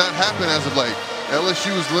has not happened as of late.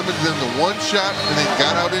 LSU has limited them to 1 shot, and they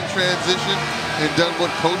got out in transition and done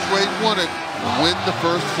what Coach Wade wanted, win the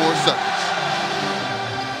first 4 seconds.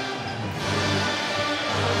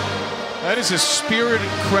 That is a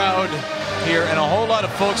spirited crowd here, and a whole lot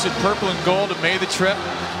of folks in purple and gold have made the trip.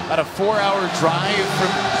 About a 4-hour drive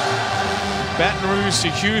from Baton Rouge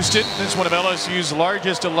to Houston. This is one of LSU's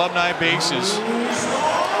largest alumni bases.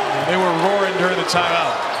 They were roaring during the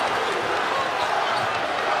timeout.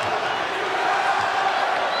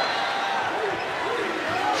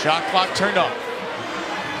 Shot clock turned off.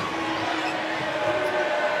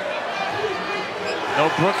 No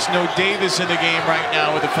Brooks, no Davis in the game right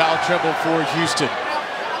now with a foul trouble for Houston.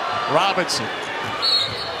 Robinson.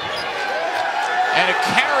 And a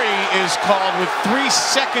carry is called with 3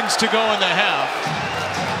 seconds. seconds to go in the half.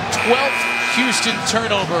 12th Houston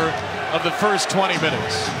turnover of the first 20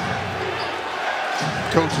 minutes.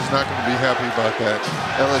 Coach is not going to be happy about that.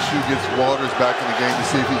 LSU gets Waters back in the game to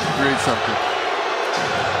see if he can create something.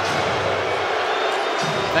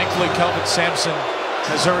 Thankfully, Kelvin Sampson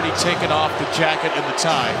has already taken off the jacket and the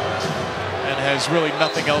tie and has really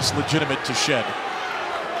nothing else legitimate to shed.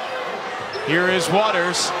 Here is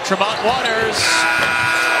Waters, Tremont Waters.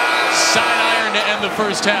 Side iron to end the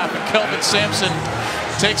first half, and Kelvin Sampson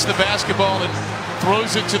takes the basketball and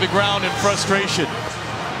throws it to the ground in frustration.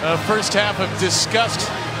 First half of disgust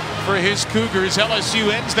for his Cougars.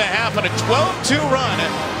 LSU ends the half on a 12-2 run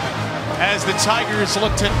as the Tigers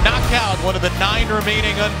look to knock out one of the 9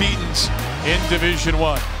 remaining unbeatens in Division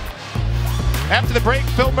I. After the break,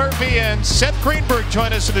 Phil Murphy and Seth Greenberg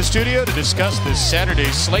join us in the studio to discuss this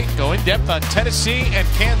Saturday's slate, go in depth on Tennessee and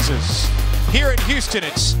Kansas. Here in Houston,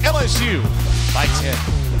 it's LSU by 10.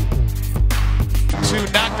 To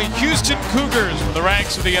knock the Houston Cougars from the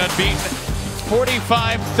ranks of the unbeaten,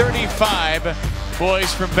 45-35.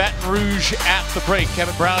 Boys from Baton Rouge at the break.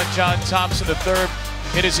 Kevin Brown, John Thompson III.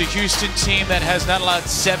 It is a Houston team that has not allowed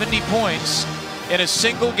 70 points in a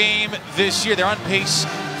single game this year. They're on pace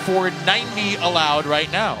for 90 allowed right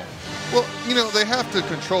now. Well, you know, they have to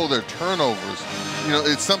control their turnovers. You know,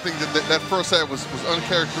 it's something that first half was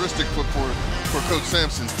uncharacteristic for Coach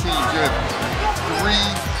Sampson's team. You had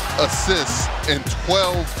 3 assists and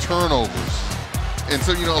 12 turnovers. And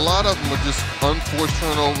so, you know, a lot of them are just unforced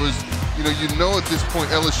turnovers. You know at this point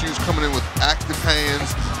LSU's coming in with active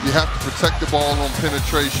hands. You have to protect the ball on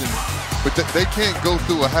penetration. But they can't go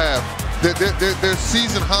through a half. Their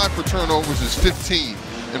season high for turnovers is 15.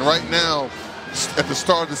 And right now, at the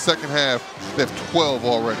start of the second half, they have 12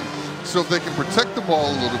 already. So if they can protect the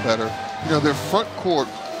ball a little better, you know, their front court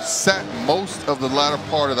sat most of the latter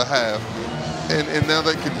part of the half. And now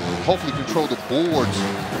they can hopefully control the boards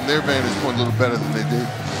from their vantage point a little better than they did.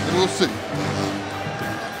 And we'll see.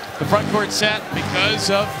 The front court sat because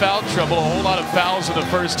of foul trouble. A whole lot of fouls in the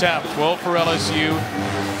first half. 12 for LSU,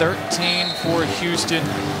 13 for Houston.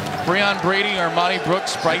 Breon Brady, Armani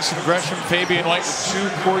Brooks, Bryson Gresham, Fabian White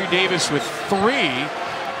with 2, Corey Davis with 3.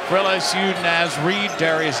 For LSU, Naz Reid,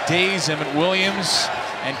 Darius Days, Emmett Williams,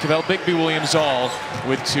 and Cavell Bigby Williams all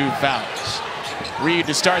with 2 fouls. Reid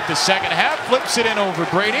to start the second half, flips it in over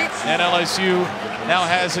Brady, and LSU now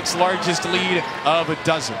has its largest lead of a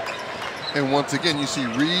dozen. And once again, you see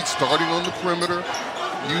Reid starting on the perimeter,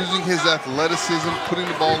 using his athleticism, putting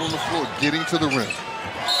the ball on the floor, getting to the rim.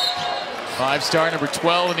 5-star number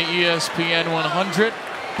 12 in the ESPN 100,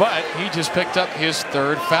 but he just picked up his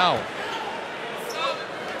 3rd foul.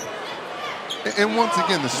 And once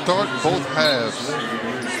again, to start both halves,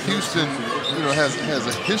 Houston, you know, has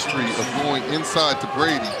a history of going inside to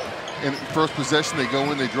Brady. And first possession, they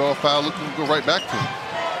go in, they draw a foul, looking to go right back to him.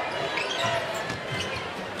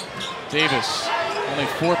 Davis, only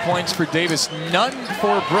 4 points for Davis, none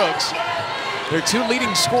for Brooks. Their 2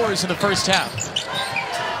 leading scorers in the first half.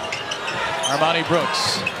 Armani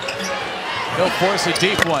Brooks. He'll force a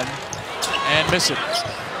deep one and miss it.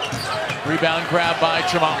 Rebound grab by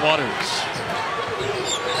Tremont Waters.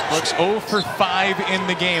 Brooks 0 for 5 in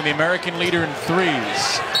the game, the American leader in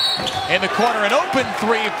threes. In the corner, an open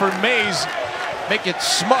 3 for Mays. Make it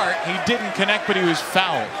Smart. He didn't connect, but he was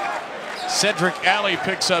fouled. Cedric Alley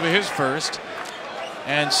picks up his first.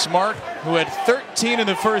 And Smart, who had 13 in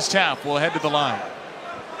the first half, will head to the line.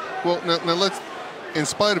 Well, now let's, in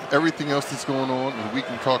spite of everything else that's going on, and we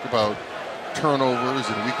can talk about turnovers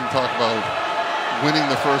and we can talk about winning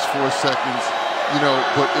the first 4 seconds, you know,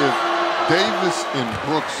 but if Davis and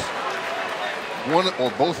Brooks, one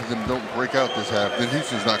or both of them don't break out this half, then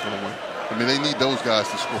Houston's not going to win. I mean, they need those guys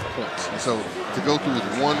to score points. And so to go through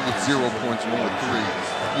with 1 with 0 points, 1 with 3,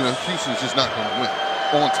 you know, Houston's just not going to win.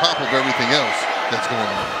 On top of everything else that's going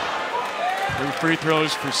on. 3 free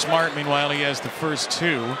throws for Smart. Meanwhile, he has the first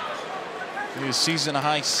 2. His season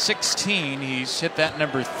high 16. He's hit that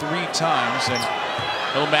number 3 times, and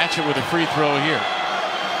he'll match it with a free throw here.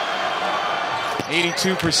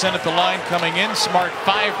 82% at the line coming in. Smart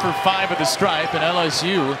 5 for 5 at the stripe, and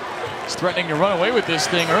LSU is threatening to run away with this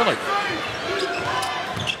thing early.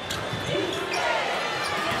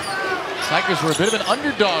 Tigers were a bit of an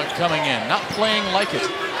underdog coming in, not playing like it.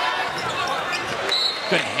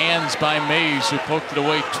 Good hands by Mays, who poked it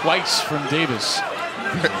away twice from Davis.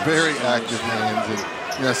 Very active hands. And,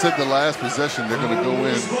 you know, I said the last possession they're going to go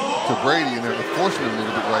in to Brady, and they're forcing him a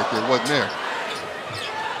little bit right there. Wasn't there.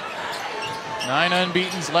 9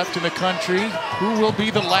 unbeatens left in the country. Who will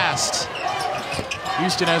be the last?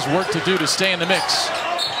 Houston has work to do to stay in the mix.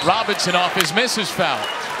 Robinson off his miss is fouled.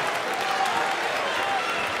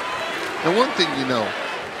 And one thing you know,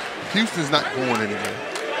 Houston's not going anywhere.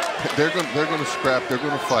 They're going to scrap. They're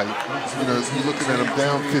going to fight. You know, you're looking at them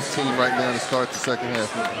down 15 right now to start the second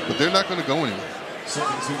half, but they're not going to go anywhere.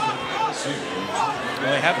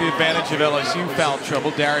 Well, they have the advantage of LSU foul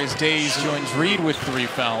trouble. Darius Days joins Reed with 3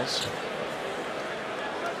 fouls.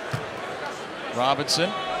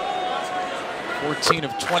 Robinson, 14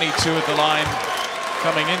 of 22 at the line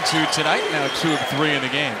coming into tonight. Now 2 of 3 in the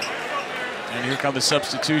game. And here come the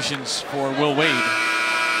substitutions for Will Wade.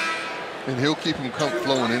 And he'll keep him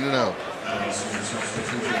flowing in and out.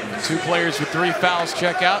 2 players with 3 fouls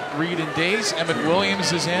check out. Reed and Days. Emmett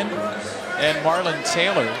Williams is in. And Marlon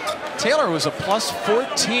Taylor. Taylor was a plus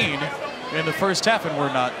 14 in the first half, and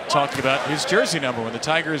we're not talking about his jersey number. When the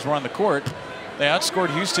Tigers were on the court, they outscored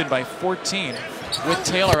Houston by 14 with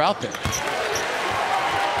Taylor out there.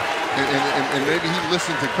 And maybe he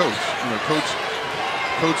listened to Coach. You know, Coach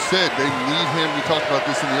said they need him. We talked about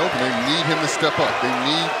this in the open. They need him to step up. We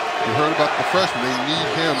heard about the freshman. They need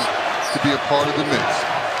him to be a part of the mix.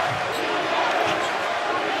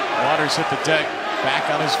 Waters hit the deck, back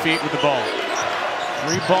on his feet with the ball.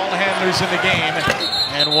 3 ball handlers in the game,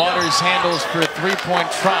 and Waters handles for a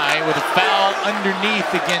 3-point try with a foul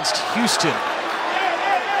underneath against Houston.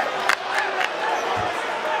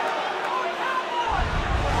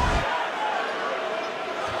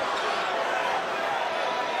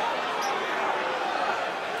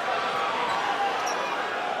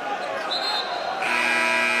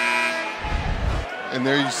 And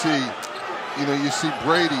there you see, you see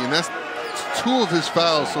Brady, and that's 2 of his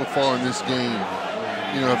fouls so far in this game.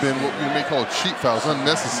 Have been what you may call cheap fouls,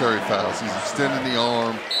 unnecessary fouls. He's extending the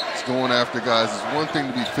arm, he's going after guys. It's one thing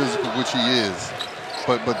to be physical, which he is,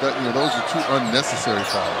 but that, those are 2 unnecessary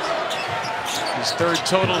fouls. His 3rd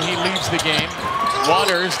total, he leads the game.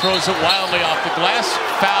 Waters throws it wildly off the glass.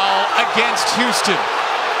 Foul against Houston.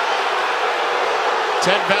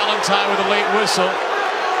 Ted Valentine with a late whistle.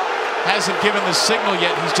 Hasn't given the signal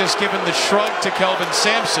yet. He's just given the shrug to Kelvin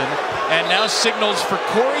Sampson, and now signals for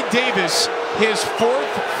Corey Davis, his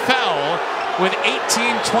 4th foul with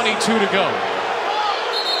 18:22 to go.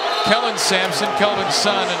 Kellen Sampson, Kelvin's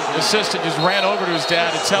son and assistant, just ran over to his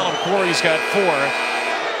dad to tell him Corey's got 4,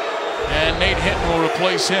 and Nate Hinton will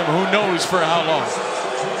replace him. Who knows for how long?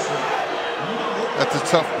 That's a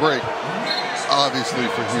tough break, obviously,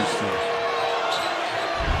 for Houston.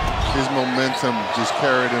 His momentum just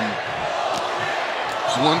carried him.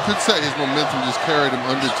 One could say his momentum just carried him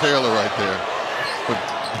under Taylor right there. But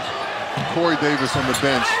Corey Davis on the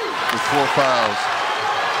bench with 4 fouls.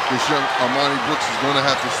 This young Armani Brooks is going to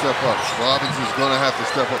have to step up. Robinson's going to have to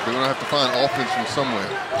step up. They're going to have to find offense from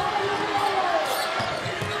somewhere.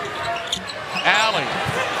 Alley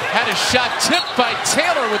had a shot tipped by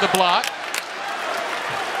Taylor with the block.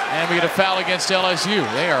 And we get a foul against LSU.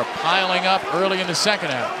 They are piling up early in the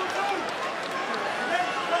second half.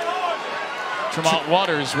 Tremont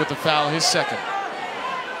Waters with the foul, his 2nd.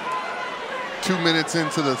 2 minutes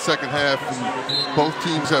into the second half, and both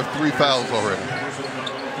teams have 3 fouls already.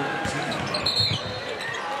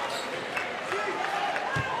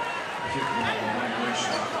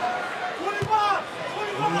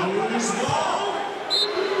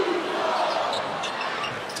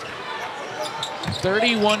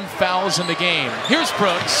 .31 fouls in the game. Here's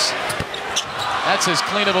Brooks. That's as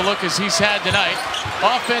clean of a look as he's had tonight.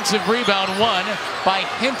 Offensive rebound won by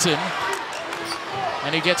Hinton.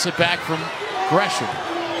 And he gets it back from Gresham.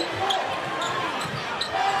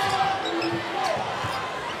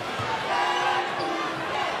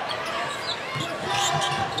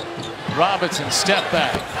 Robinson step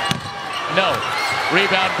back. No.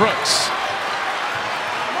 Rebound Brooks.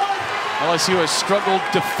 LSU has struggled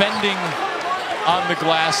defending on the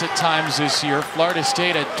glass at times this year. Florida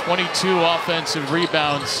State had 22 offensive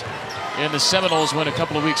rebounds in the Seminoles win a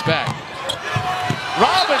couple of weeks back.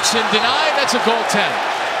 Robinson denied. That's a goaltend.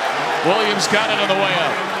 Williams got it on the way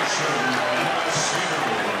up.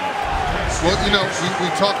 Well, we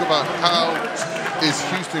talk about how is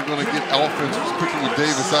Houston going to get offense, particularly with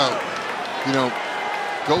Davis out.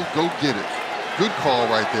 Go get it. Good call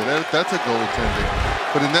right there. That's a goaltending.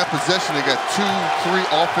 But in that possession, they got 2, 3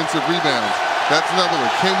 offensive rebounds. That's another one.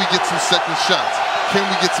 Can we get some second shots? Can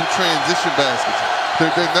we get some transition baskets?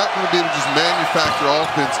 They're not going to be able to just manufacture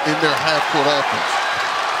offense in their half-court offense.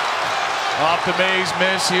 Off the Mays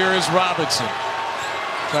miss, here is Robinson.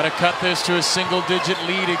 Try to cut this to a single-digit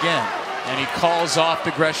lead again. And he calls off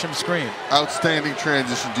the Gresham screen. Outstanding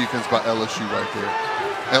transition defense by LSU right there.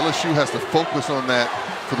 LSU has to focus on that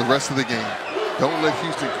for the rest of the game. Don't let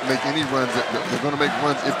Houston make any runs. They're going to make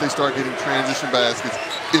runs if they start getting transition baskets,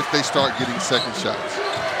 if they start getting second shots.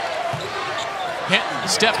 Hinton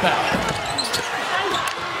Step back.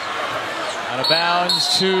 Out of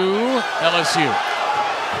bounds to LSU.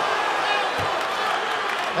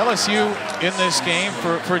 LSU in this game,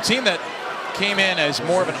 for a team that came in as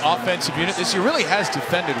more of an offensive unit this year, really has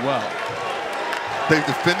defended well. They've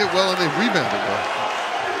defended well and they've rebounded well.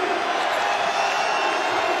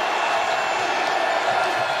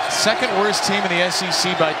 Second worst team in the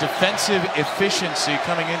SEC by defensive efficiency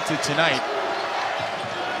coming into tonight.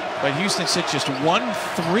 But Houston sits just 1-3.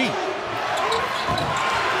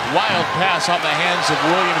 Wild pass off the hands of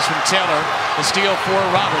Williams from Taylor. The steal for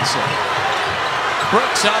Robinson.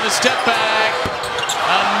 Brooks on the step back.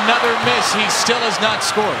 Another miss. He still has not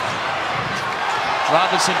scored.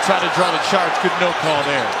 Robinson tried to draw the charge. Good no call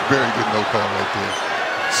there. Very good no call right there.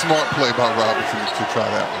 Smart play by Robinson to try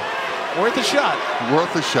that one. Worth a shot.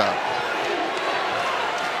 Worth a shot.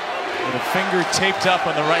 With a finger taped up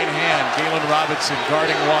on the right hand, Galen Robinson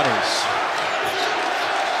guarding Waters.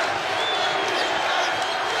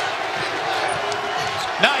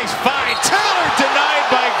 Nice find. Taylor denied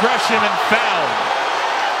by Gresham and fouled.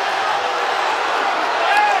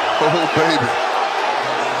 Oh, baby.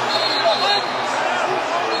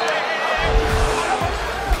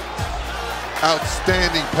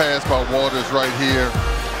 Outstanding pass by Waters right here.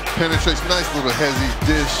 Penetrates, nice little hezzy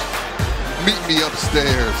dish. Meet me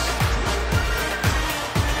upstairs.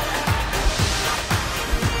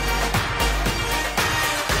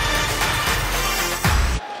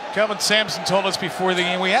 Kelvin Sampson told us before the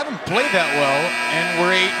game, we haven't played that well, and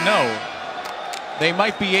we're 8-0. They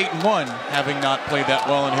might be 8-1, having not played that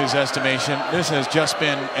well in his estimation. This has just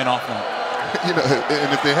been an off night. You know,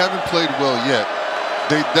 and if they haven't played well yet,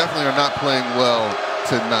 they definitely are not playing well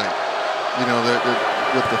tonight. You know, they're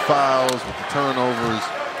with the fouls, with the turnovers,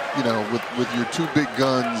 you know, with your two big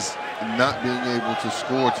guns not being able to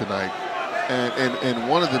score tonight. And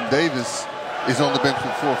one of them, Davis, is on the bench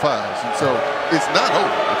with 4 fouls. And so it's not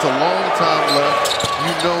over. It's a long time left.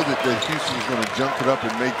 You know that Houston is going to jump it up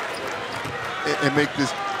and make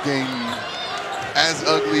this game as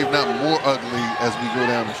ugly, if not more ugly, as we go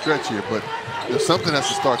down the stretch here. But something has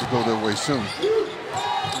to start to go their way soon.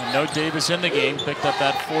 No Davis in the game. Picked up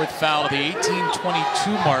that 4th foul at the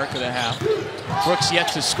 18:22 mark of the half. Brooks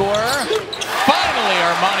yet to score. Finally,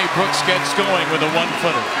 Armani Brooks gets going with a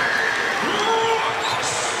 1-footer.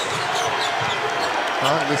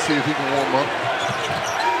 All right, let's see if he can warm up.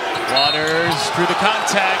 Waters through the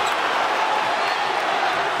contact.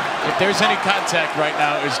 If there's any contact right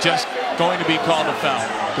now, it's just going to be called a foul.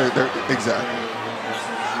 Exactly.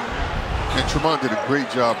 And Tremont did a great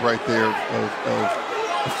job right there of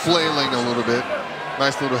flailing a little bit.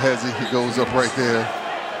 Nice little hezzy. He goes up right there.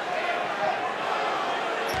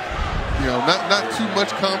 You know, not too much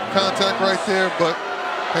contact right there, but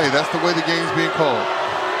hey, that's the way the game's being called.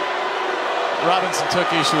 Robinson took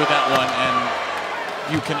issue with that one,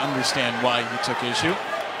 and you can understand why he took issue,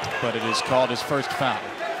 but it is called his first foul.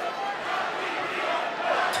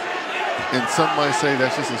 And some might say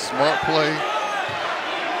that's just a smart play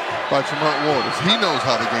by Tremont Waters. He knows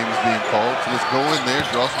how the game is being called, so let's go in there,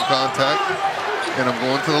 draw some contact, and I'm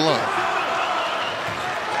going to the line.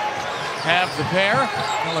 Have the pair.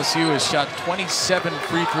 LSU has shot 27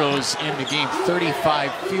 free throws in the game,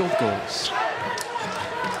 35 field goals.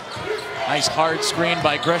 Nice hard screen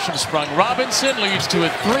by Gresham sprung. Robinson leads to a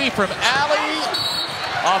 3 from Alley.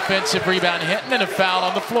 Offensive rebound hit and then a foul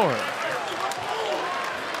on the floor.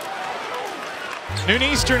 Noon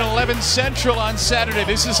Eastern, 11 Central on Saturday.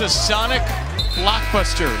 This is a Sonic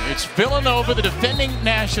blockbuster. It's Villanova, the defending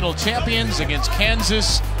national champions, against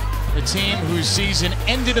Kansas, the team whose season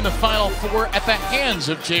ended in the Final Four at the hands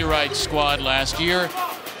of J-Ride's squad last year.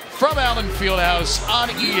 From Allen Fieldhouse on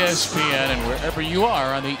ESPN and wherever you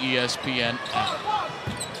are on the ESPN app.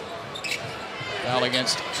 Foul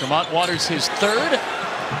against Tremont Waters, his 3rd.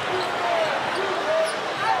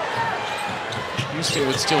 Houston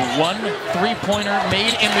with still 1 3-pointer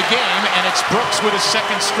made in the game, and it's Brooks with his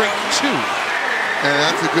 2nd straight 2. And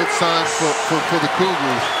that's a good sign for the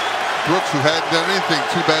Cougars. Brooks, who hadn't done anything,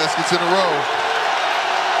 2 baskets in a row.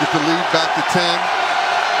 Get the lead back to 10.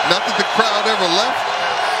 Not that the crowd ever left,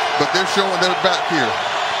 but they're showing their back here.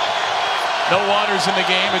 No Waters in the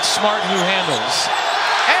game. It's Smart who handles.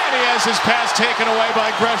 And he has his pass taken away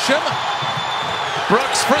by Gresham.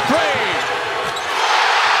 Brooks for 3.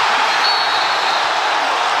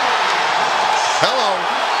 Hello.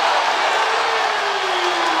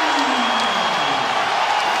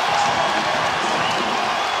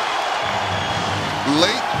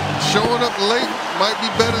 Late, showing up late might be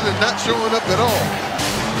better than not showing up at all.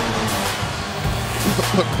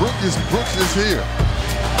 But Brooks is here.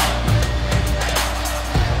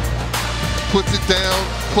 puts it down,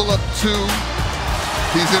 pull up 2.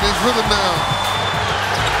 He's in his rhythm now.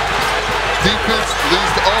 Defense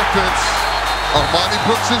leads to offense. Armani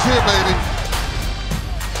Brooks is here, baby.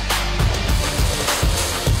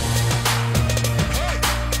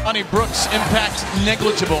 Armani Brooks' impact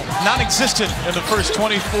negligible, non-existent in the first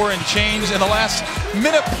 24 and change. In the last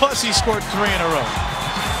minute plus, he scored 3 in a row.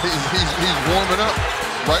 He's warming up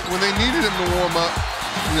right when they needed him to warm up.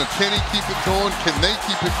 You know, can he keep it going? Can they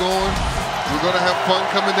keep it going? We're going to have fun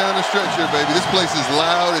coming down the stretch here, baby. This place is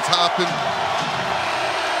loud. It's hopping.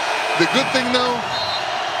 The good thing, though,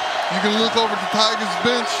 you can look over the Tigers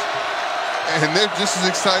bench, and they're just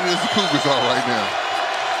as excited as the Cougars are right now.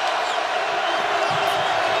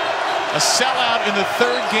 A sellout in the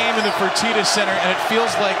 3rd game in the Fertitta Center, and it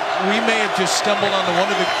feels like we may have just stumbled onto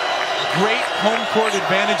one of the great home court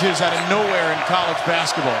advantages out of nowhere in college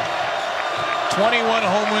basketball. 21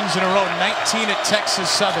 home wins in a row, 19 at Texas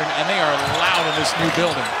Southern, and they are loud in this new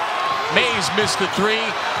building. Mays missed the 3.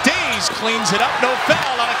 Days cleans it up, no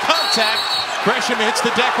foul on a contact. Gresham hits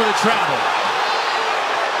the deck with a travel.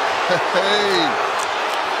 Hey,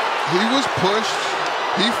 he was pushed,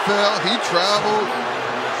 he fell, he traveled.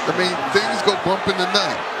 I mean, things go bump in the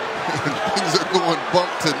night. Things are going bump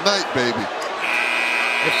tonight, baby.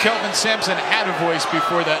 If Kelvin Sampson had a voice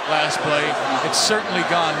before that last play, it's certainly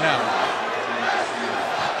gone now.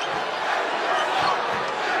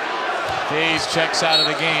 Days checks out of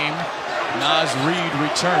the game. Naz Reid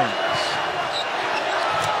returns.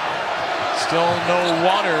 Still no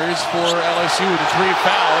Waters for LSU with the 3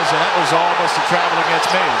 fouls, and that was almost a travel against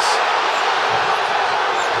Mays.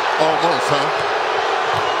 Almost, huh?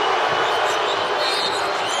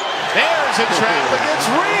 There's a travel against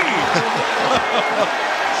Reid.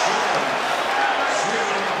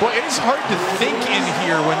 Boy, it is hard to think in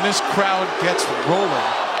here when this crowd gets rolling.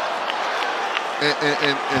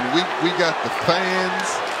 And we got the fans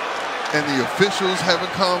and the officials having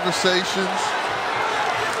conversations.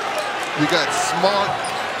 We got Smart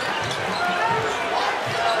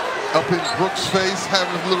up in Brooks' face having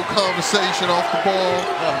a little conversation off the ball.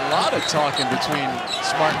 A lot of talking between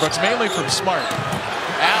Smart and Brooks, mainly from Smart.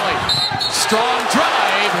 Alley, strong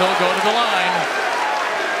drive, he'll go to the line.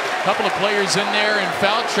 A couple of players in there in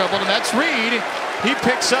foul trouble, and that's Reid. He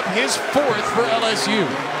picks up his 4th for LSU.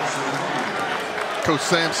 Coach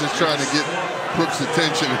Sampson's trying to get Brooks'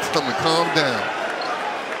 attention and tell him to calm down.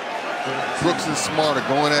 Brooks and Smart are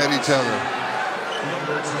going at each other.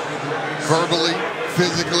 Verbally,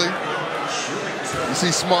 physically. You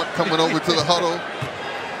see Smart coming over to the huddle.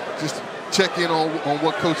 Just check in on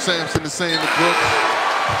what Coach Sampson is saying to Brooks.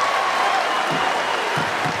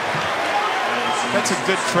 That's a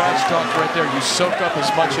good trash talk right there. You soak up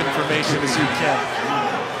as much information as you can.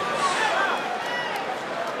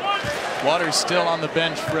 Waters still on the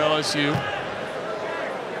bench for LSU.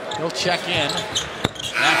 He'll check in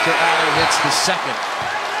after Alley hits the 2nd.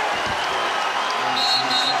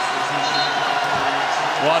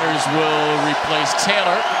 Waters will replace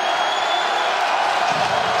Taylor.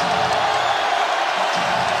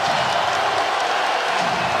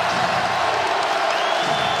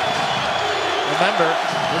 Remember,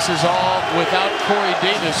 this is all without Corey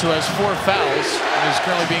Davis, who has 4 fouls and is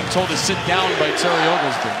currently being told to sit down by Terry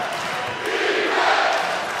Oglesby.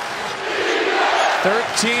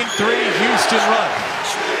 13-3 Houston run.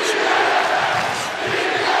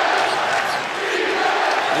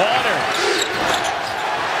 Waters.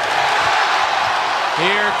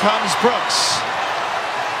 Here comes Brooks.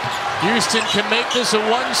 Houston can make this a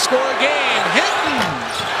 1-score game. Hinton.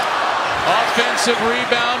 Offensive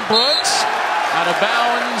rebound, Brooks. Out of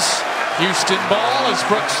bounds. Houston ball as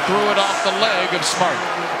Brooks threw it off the leg of Smart.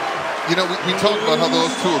 You know, we talked about how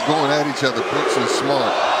those two are going at each other, Brooks and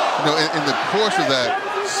Smart. You know, in the course of that,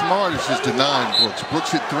 Smart is just denying Brooks.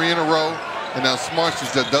 Brooks hit 3 in a row, and now Smart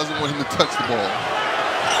just doesn't want him to touch the ball.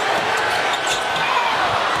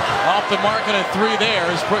 Off the mark and a 3 there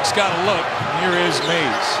as Brooks got a look. Here is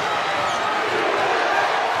Mays.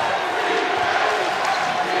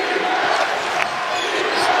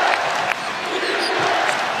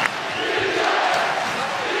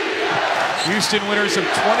 Houston winners of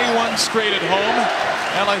 21 straight at home.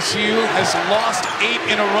 LSU has lost 8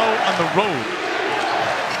 in a row on the road.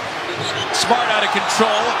 Smart out of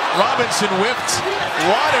control. Robinson whipped.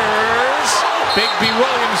 Waters. Big B.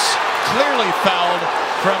 Williams clearly fouled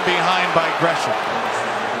from behind by Gresham.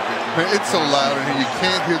 Man, it's so loud in here. You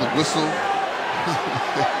can't hear the whistle.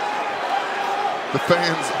 The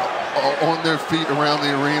fans are on their feet around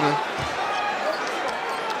the arena.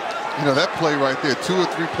 You know, that play right there, 2 or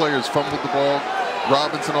 3 players fumbled the ball.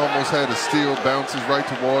 Robinson almost had a steal, bounces right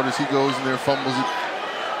to Waters. He goes in there, fumbles it.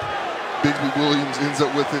 Bigby Williams ends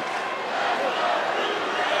up with it.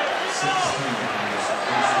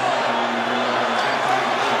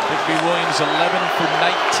 Bigby Williams 11 for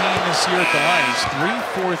 19 this year at the line. He's 3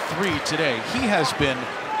 for 3 today. He has been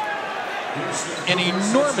an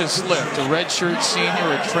enormous lift. A redshirt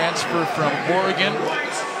senior, a transfer from Oregon.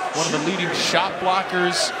 One of the leading shot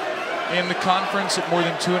blockers in the conference at more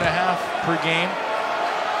than 2.5 per game.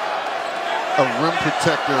 A rim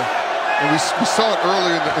protector, and we saw it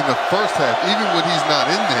earlier in the first half. Even when he's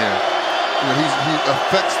not in there, you know, he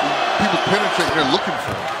affects people penetrating. They're looking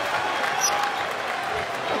for him.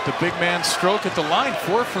 The big man stroke at the line,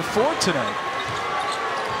 4 for 4 tonight.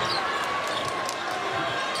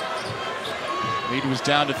 Lead was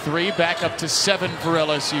down to 3, back up to 7 for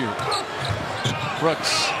LSU.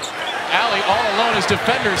 Brooks. Alley all alone as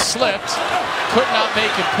defenders slipped. Could not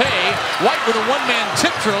make him pay. White with a one-man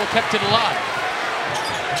tip drill kept it alive.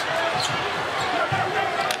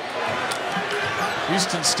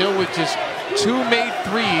 Houston still with just 2 made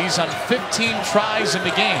threes on 15 tries in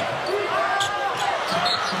the game.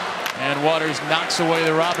 And Waters knocks away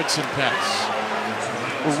the Robinson pass.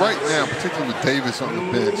 Well, right now, particularly with Davis on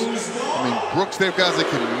the bench, I mean, Brooks, they have guys that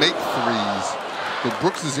can make threes, but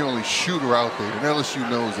Brooks is the only shooter out there, and LSU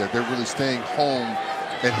knows that. They're really staying home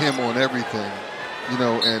at him on everything. You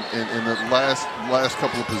know, and in the last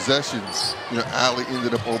couple of possessions, you know, Alley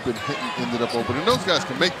ended up open, Hinton ended up open, and those guys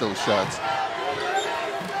can make those shots,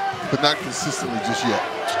 but not consistently just yet.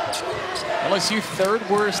 LSU third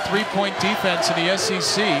worst three-point defense in the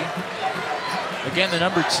SEC. Again, the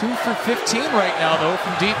number 2 for 15 right now, though,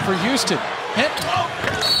 from deep for Houston. Hinton,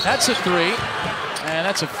 that's a 3, and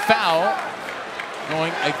that's a foul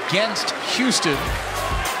going against Houston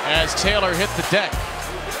as Taylor hit the deck.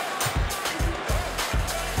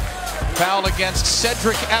 Foul against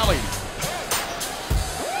Cedric Alley.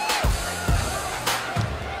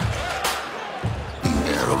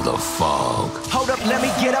 Air of the fog. Hold up, let me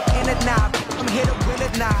get up in it now. I'm here to win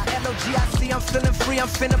it now. LOGIC, I'm feeling free, I'm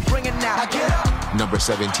finna bring it now. Get up. Number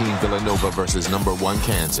 17 Villanova versus number 1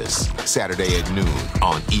 Kansas. Saturday at noon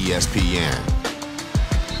on ESPN.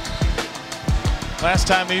 Last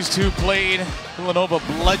time these two played, Villanova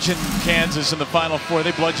bludgeoned Kansas in the Final Four.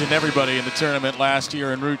 They bludgeoned everybody in the tournament last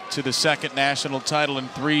year en route to the second national title in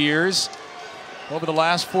 3 years. Over the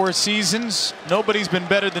last 4 seasons, nobody's been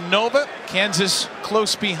better than Nova. Kansas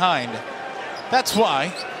close behind. That's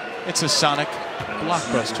why it's a Sonic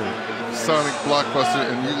blockbuster. Sonic blockbuster,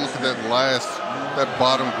 and you look at that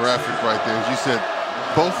bottom graphic right there. As you said,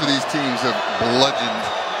 both of these teams have bludgeoned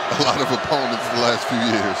a lot of opponents the last few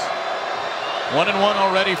years. 1-1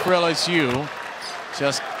 already for LSU.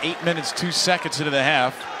 Just 8 minutes 2 seconds into the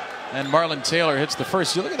half, and Marlon Taylor hits the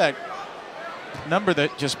first. You look at that number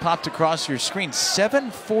that just popped across your screen,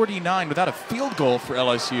 749 without a field goal for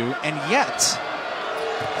LSU, and yet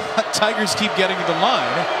Tigers keep getting to the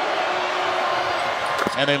line,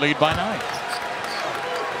 and they lead by 9.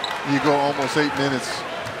 You go almost 8 minutes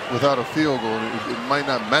without a field goal, and it might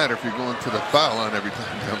not matter if you're going to the foul line every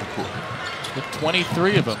time down the court. With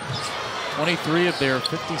 23 of them. 23 of their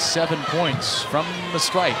 57 points from the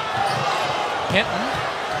stripe. Hinton.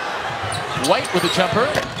 White with a jumper.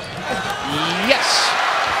 Yes.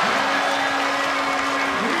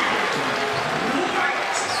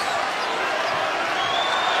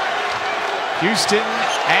 Houston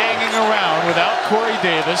hanging around without Corey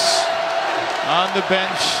Davis on the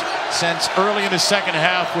bench since early in the second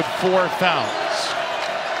half with 4 fouls.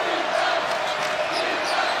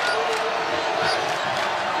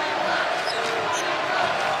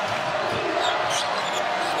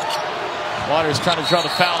 Waters trying to draw the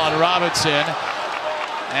foul on Robinson,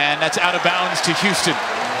 and that's out of bounds to Houston.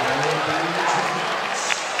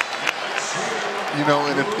 You know,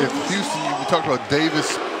 and if Houston, we talked about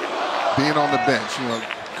Davis being on the bench. You know,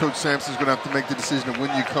 Coach Sampson's going to have to make the decision of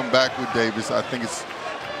when you come back with Davis. I think it's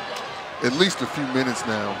at least a few minutes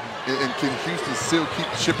now. And can Houston still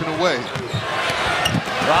keep chipping away?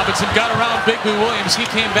 Robinson got around Bigby Williams. He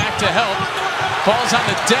came back to help. Falls on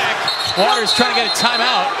the deck. Waters trying to get a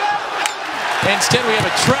timeout. Instead, we have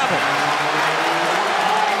a travel.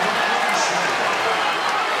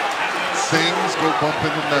 Things go bump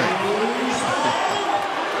in the night.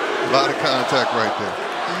 A lot of contact right there.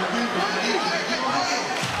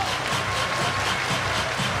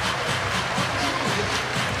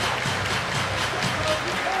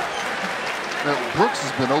 Now, Brooks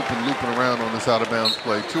has been open looping around on this out-of-bounds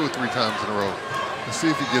play 2 or 3 times in a row. Let's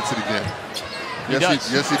see if he gets it again. Yes,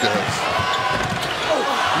 he does.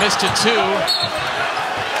 Missed it 2.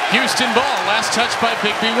 Houston ball. Last touch by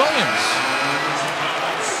Bigby Williams.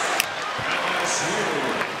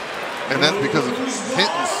 And that's because of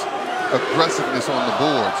Hinton's aggressiveness on the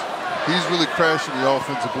boards. He's really crashing the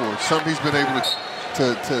offensive boards. Some he's been able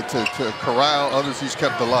to corral, others he's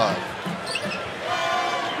kept alive.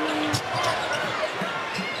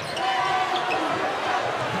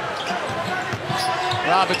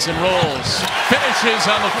 Robinson rolls, finishes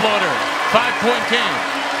on the floater. 5-point game.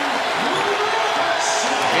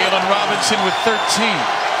 Galen Robinson with 13.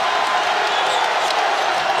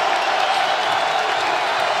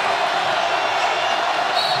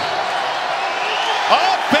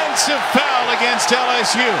 Offensive foul against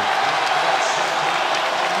LSU.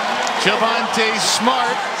 Javonte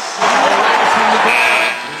Smart away from the ball.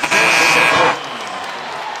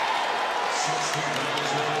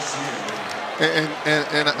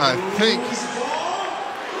 And I think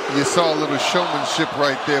you saw a little showmanship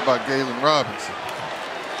right there by Galen Robinson.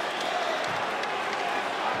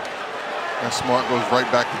 And Smart goes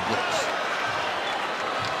right back to Brooks.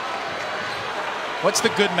 What's the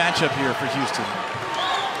good matchup here for Houston?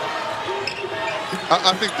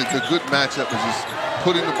 I think that the good matchup is just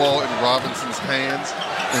putting the ball in Robinson's hands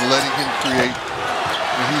and letting him create.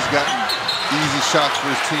 When he's gotten easy shots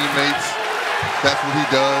for his teammates, that's what he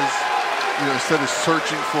does. You know, instead of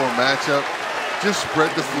searching for a matchup, just spread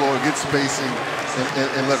the floor, get spacing,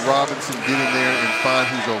 and let Robinson get in there and find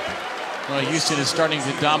who's open. Well, Houston is starting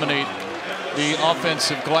to dominate the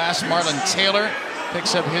offensive glass. Marlon Taylor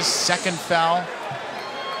picks up his second foul.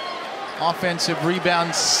 Offensive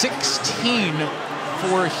rebound 16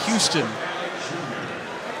 for Houston.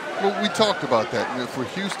 Well, we talked about that. You know, for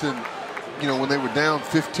Houston, you know, when they were down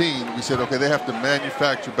 15, we said, okay, they have to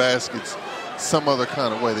manufacture baskets some other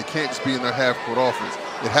kind of way. They can't just be in their half-court offense.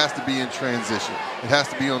 It has to be in transition. It has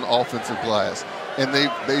to be on offensive glass. And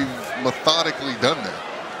they've methodically done that.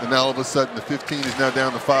 And now all of a sudden the 15 is now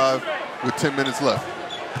down to 5 with 10 minutes left.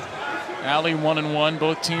 Alley 1-1,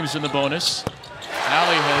 both teams in the bonus.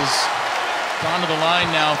 Alley has gone to the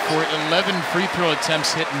line now for 11 free throw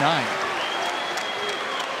attempts, hit 9.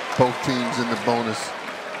 Both teams in the bonus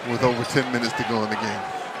with over 10 minutes to go in the game.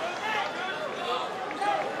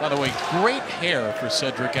 By the way, great hair for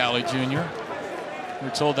Cedric Alley Jr. We're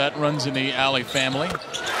told that runs in the Alley family. He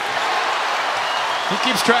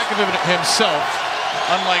keeps track of it himself,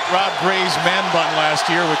 unlike Rob Gray's man bun last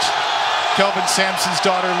year, which Kelvin Sampson's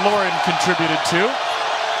daughter Lauren contributed to.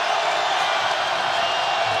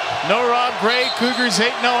 No Rob Gray, Cougars 8-0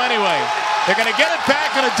 anyway. They're going to get it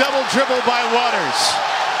back on a double dribble by Waters.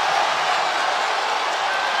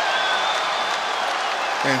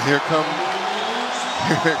 And here come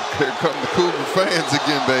the Cougar fans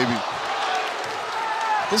again, baby.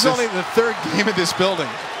 This is only the third game in this building.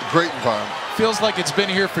 Great environment. Feels like it's been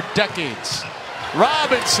here for decades.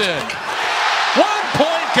 Robinson,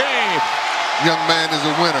 1-point game. Young man is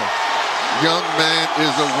a winner. Young man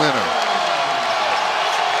is a winner.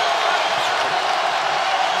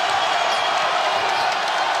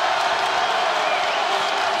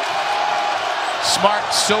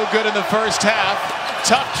 Smart so good in the first half.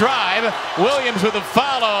 Tough drive. Williams with a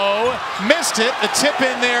follow. Missed it. The tip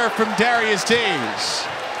in there from Darius Days.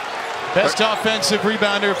 Best offensive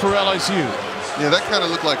rebounder for LSU. Yeah, that kind of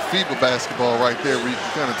looked like FIBA basketball right there, where you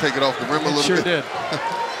kind of take it off the rim a little sure bit. Did. I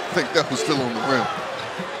think that was still on the rim.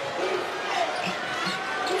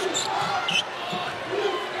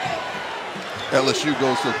 LSU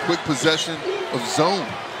goes to a quick possession of zone,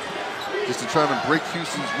 just to try to break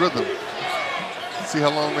Houston's rhythm. See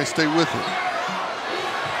how long they stay with it.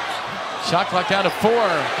 Shot clock down to 4.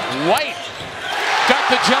 White got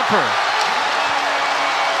the jumper.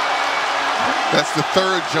 That's the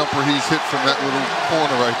third jumper he's hit from that little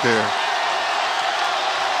corner right there.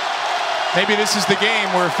 Maybe this is the game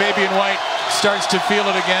where Fabian White starts to feel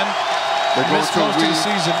it again. They're going missed to most of the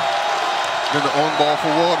season. Then the on ball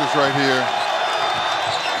for Waters right here.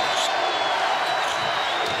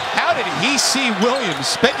 How did he see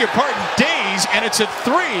Williams? Beg your pardon, Days, and it's a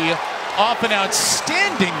 3 off an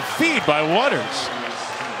outstanding feed by Waters.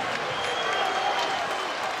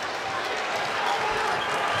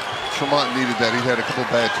 Tremont needed that. He had a couple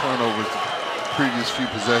bad turnovers the previous few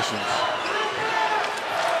possessions.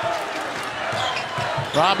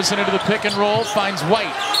 Robinson into the pick and roll, finds White.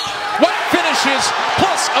 White finishes,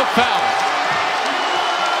 plus a foul.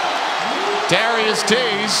 Darius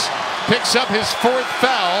Days picks up his 4th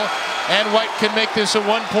foul, and White can make this a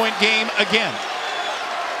 1-point game again.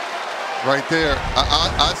 Right there,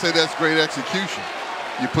 I'd say that's great execution.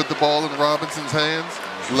 You put the ball in Robinson's hands,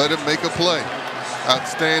 let him make a play.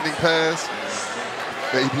 Outstanding pass,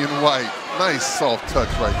 Fabian White. Nice soft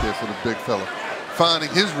touch right there for the big fella.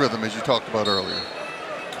 Finding his rhythm, as you talked about earlier.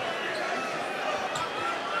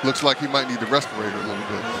 Looks like he might need the respirator a little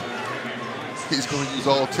bit. He's going to use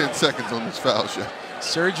all 10 seconds on this foul shot.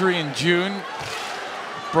 Surgery in June.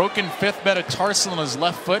 Broken 5th metatarsal on his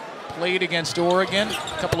left foot. Played against Oregon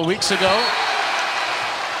a couple of weeks ago.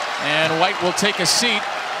 And White will take a seat.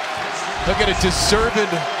 He'll get a deserved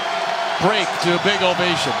break to a big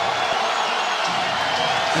ovation.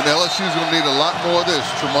 And LSU's going to need a lot more of this.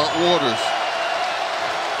 Tremont Waters.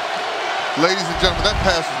 Ladies and gentlemen, that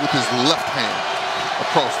pass was with his left hand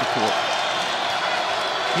across the court.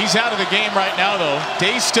 He's out of the game right now, though.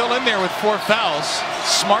 Day's still in there with 4 fouls.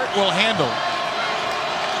 Smart will handle.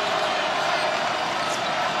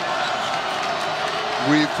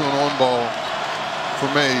 Weave to an on ball for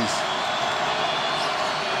Mays.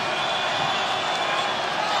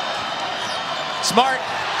 Smart.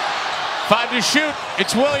 5 to shoot.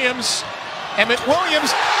 It's Williams. Emmett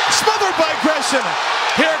Williams smothered by Gresham.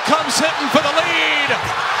 Here comes Hinton for the lead.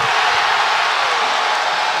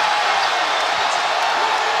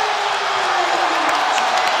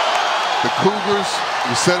 The Cougars,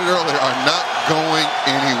 we said it earlier, are not going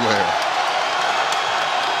anywhere.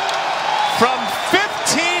 From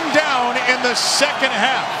 15 down in the second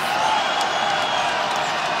half.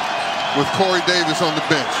 With Corey Davis on the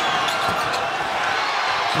bench.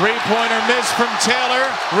 Three-pointer miss from Taylor.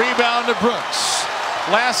 Rebound to Brooks.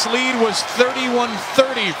 Last lead was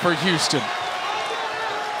 31-30 for Houston.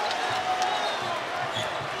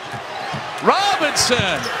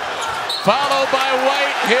 Robinson, followed by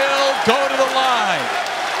White. He'll go to the line.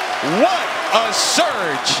 What a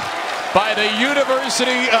surge by the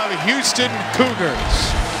University of Houston Cougars.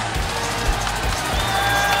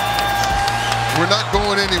 We're not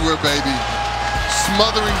going anywhere, baby.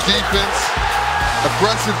 Smothering defense,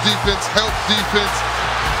 aggressive defense, help defense.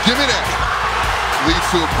 Give me that. Leads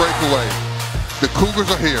to a breakaway. The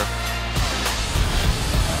Cougars are here.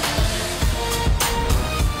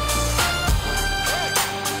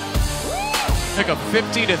 Took a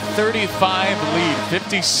 50-35 lead,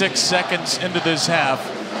 56 seconds into this half.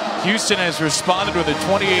 Houston has responded with a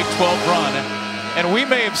 28-12 run, and we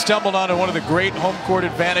may have stumbled onto one of the great home court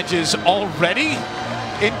advantages already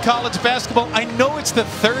in college basketball. I know it's the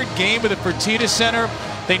 3rd game of the Fertitta Center.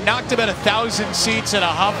 They knocked about 1,000 seats in a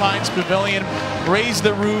Hopkins Pavilion, raised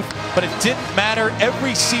the roof, but it didn't matter.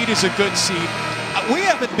 Every seat is a good seat. We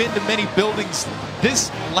haven't been to many buildings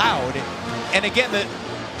this loud, and again,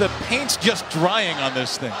 the paint's just drying on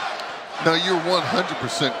this thing. No, you're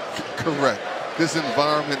 100% correct. This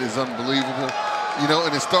environment is unbelievable. You know,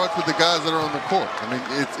 and it starts with the guys that are on the court. I mean,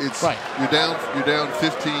 it's right. You're down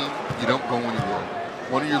 15. You don't go anywhere.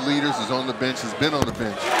 One of your leaders is on the bench, has been on the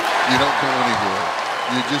bench. You don't go anywhere.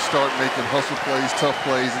 You just start making hustle plays, tough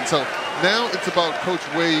plays, and so now it's about Coach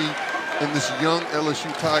Wade and this young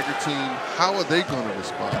LSU Tiger team. How are they going to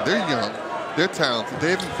respond? They're young. They're talented.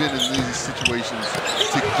 They haven't been in these situations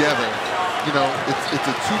together. You know, it's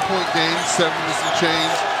a 2-point game, 7 to some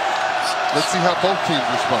change. Let's see how both teams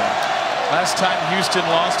respond. Last time Houston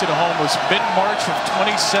lost at home was mid-March of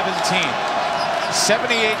 2017.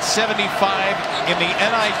 78-75 in the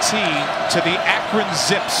NIT to the Akron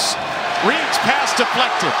Zips. Reed's pass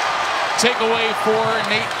deflected. Takeaway for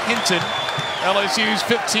Nate Hinton. LSU's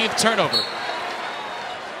 15th turnover.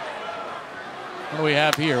 What do we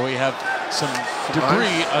have here? We have some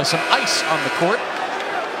debris, some ice on the court.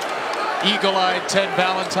 Eagle-eyed Ted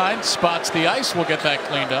Valentine spots the ice. We'll get that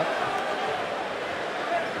cleaned up.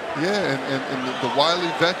 Yeah, and the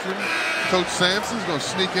wily veteran, Coach Sampson's going to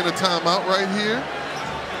sneak in a timeout right here.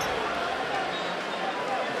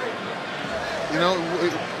 You know,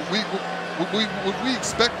 would we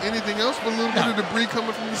expect anything else but a little bit of debris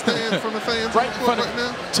coming from the stands, from the fans right in front right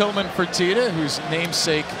now? Tillman Fertitta, whose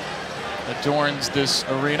namesake adorns this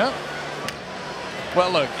arena.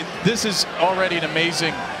 Well, look, this is already an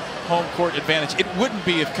amazing home court advantage. It wouldn't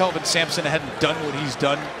be if Kelvin Sampson hadn't done what he's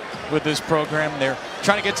done with this program. They're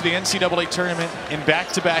trying to get to the NCAA tournament in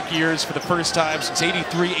back-to-back years for the first time since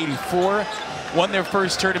 '83-'84. Won their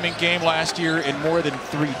first tournament game last year in more than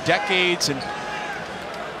 3 decades. And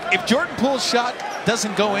if Jordan Poole's shot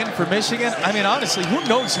doesn't go in for Michigan, I mean, honestly, who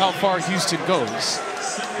knows how far Houston goes?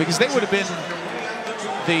 Because they would have been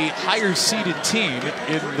the higher-seeded team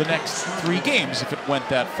in the next 3 games if it went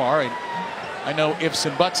that far. I know ifs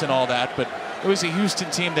and buts and all that, but it was a Houston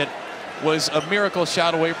team that was a miracle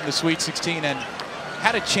shot away from the Sweet 16 and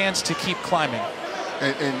had a chance to keep climbing.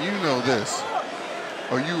 And you know this,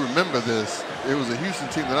 or you remember this, it was a Houston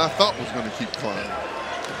team that I thought was going to keep climbing.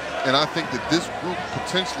 And I think that this group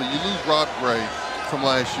potentially, you lose Rod Gray from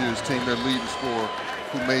last year's team, their leading scorer,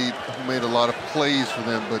 who made a lot of plays for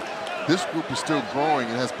them, but this group is still growing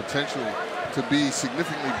and has potential to be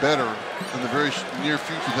significantly better in the very near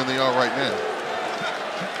future than they are right now.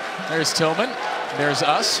 There's Tillman. There's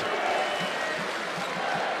us.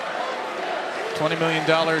 $20 million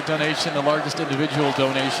donation, the largest individual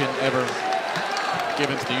donation ever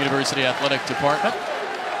given to the University Athletic Department.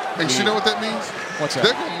 And you know what that means? What's that?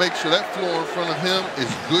 They're going to make sure that floor in front of him is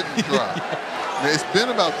good and dry. Now, it's been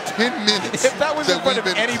about 10 minutes if that was in front we've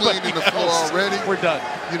been of anybody cleaning the floor else, already. We're done.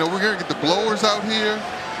 You know, we're going to get the blowers out here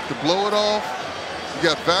to blow it off. You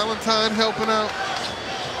got Valentine helping out.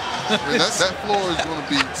 I mean, that floor is going to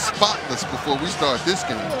be spotless before we start this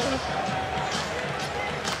game.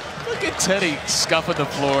 Look at Teddy scuffing the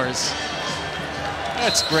floors.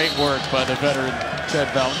 That's great work by the veteran Ted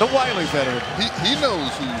Valentine, the wily veteran. He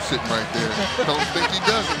knows who's sitting right there. Don't think he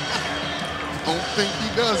doesn't. Don't think he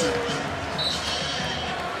doesn't.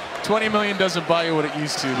 $20 million doesn't buy you what it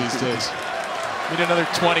used to these days. Need another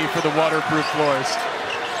 20 for the waterproof floors.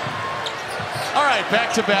 All right,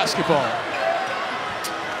 back to basketball.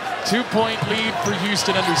 2-point lead for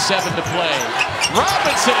Houston, under 7 to play.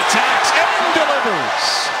 Robinson attacks and delivers.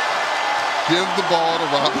 Give the ball to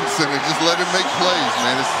Robinson and just let him make plays,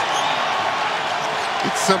 man.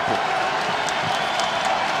 It's simple.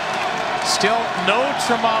 Still no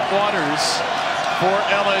Tremont Waters for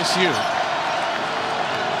LSU.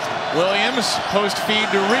 Williams, post feed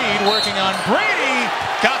to Reed, working on Brady.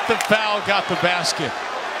 Got the foul, got the basket.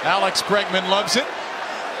 Alex Bregman loves it.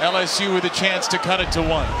 LSU with a chance to cut it to 1.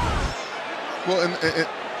 Well,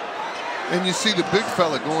 and you see the big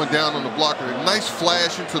fella going down on the blocker. A nice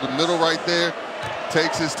flash into the middle right there.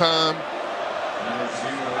 Takes his time.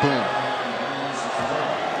 Boom.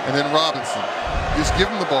 And then Robinson. Just give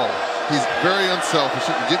him the ball. He's very unselfish.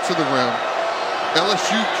 He can get to the rim.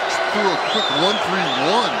 LSU threw a quick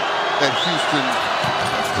 1-3-1 at Houston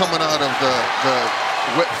coming out of the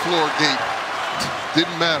wet floor gate.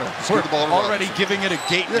 Didn't matter. Just give the ball to already Robinson. giving it a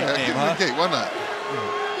gate nickname, give it a gate. Why not?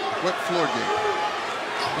 Wet floor gate.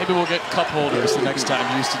 Maybe we'll get cup holders the next time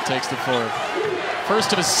Houston takes the floor.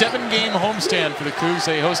 First of a 7-game homestand for the Cougs.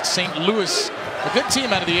 They host St. Louis, a good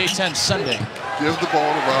team out of the A-10 Sunday. Give the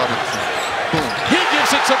ball to Robinson. Boom. He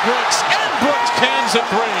gives it to Brooks, and Brooks cans a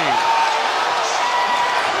 3.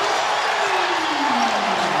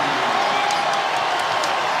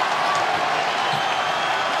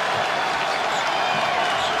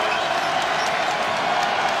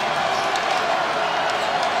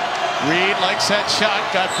 Reed likes that shot,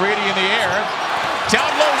 got Brady in the air.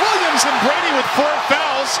 Down low, Williams, and Brady with 4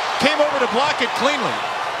 fouls came over to block it cleanly.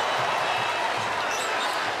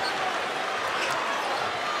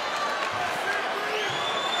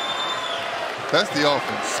 That's the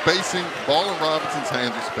offense. Spacing, ball in Robinson's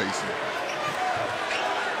hands are spacing.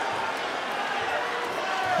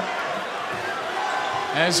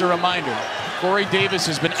 As a reminder, Corey Davis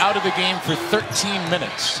has been out of the game for 13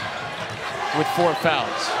 minutes with 4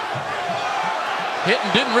 fouls. Hit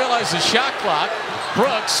and didn't realize the shot clock.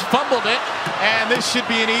 Brooks fumbled it, and this should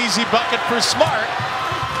be an easy bucket for Smart.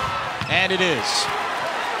 And it is.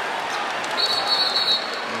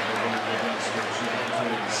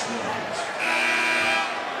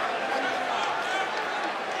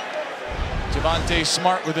 Javonte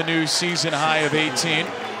Smart with a new season high of 18.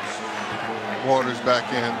 Waters back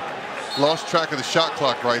in. Lost track of the shot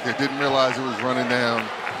clock right there. Didn't realize it was running down.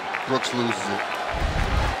 Brooks loses it.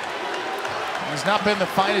 It's not been the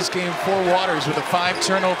finest game for Waters with 5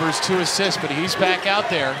 turnovers, 2 assists, but he's back out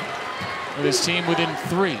there with his team within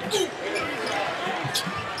 3.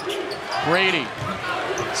 Brady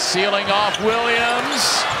sealing off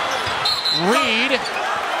Williams. Reed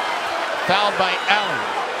fouled by Allen.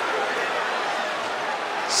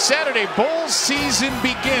 Saturday bowl season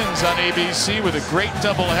begins on ABC with a great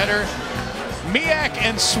doubleheader. MEAC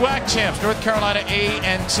and SWAC champs, North Carolina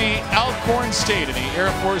A&T, Alcorn State in the Air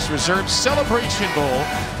Force Reserve Celebration Bowl.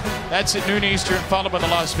 That's at noon Eastern, followed by the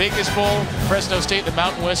Las Vegas Bowl. Fresno State, the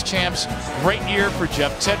Mountain West champs. Great year for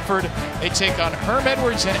Jeff Tedford. They take on Herm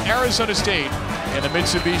Edwards and Arizona State in the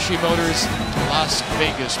Mitsubishi Motors Las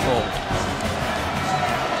Vegas Bowl.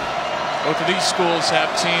 Both of these schools have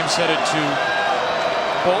teams headed to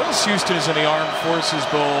bowls. Houston is in the Armed Forces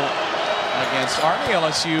Bowl against Army.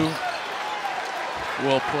 LSU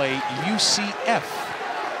will play UCF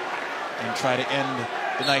and try to end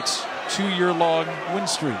the night's 2-year-long win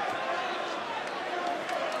streak.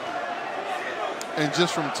 And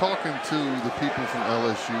just from talking to the people from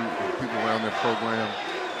LSU, people around their program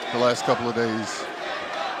the last couple of days,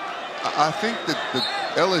 I think that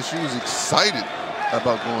LSU is excited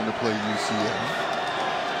about going to play UCF.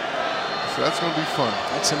 So that's going to be fun.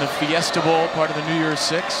 That's in the Fiesta Bowl, part of the New Year's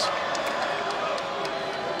Six.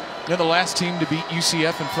 You're the last team to beat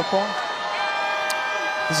UCF in football?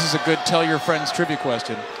 This is a good tell your friends trivia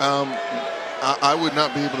question. I would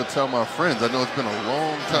not be able to tell my friends. I know it's been a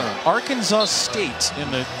long time. Arkansas State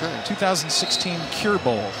in the 2016 Cure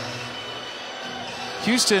Bowl.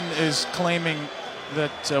 Houston is claiming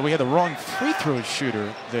that we had the wrong free throw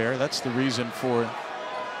shooter there. That's the reason for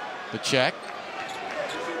the check.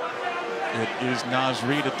 It is Naz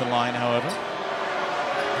Reid at the line, however.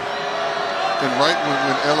 And right when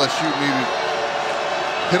LSU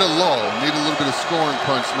hit a lull, need a little bit of scoring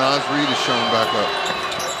punch, Naz Reid is shown back up.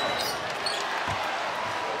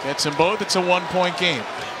 Gets them both. It's a 1-point game.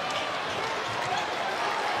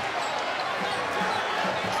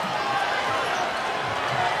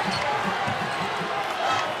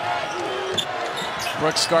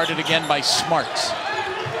 Brooks guarded again by Smart.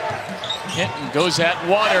 Hinton goes at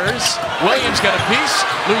Waters. Williams got a piece.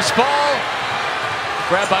 Loose ball.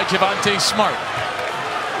 Grabbed by Javonte Smart.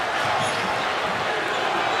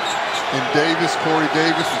 And Davis, Corey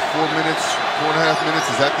Davis, with 4.5 minutes,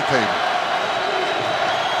 is at the table.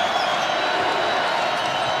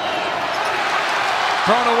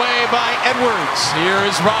 Thrown away by Edwards. Here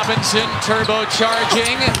is Robinson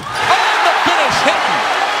turbocharging. Oh, the finish, Hinton.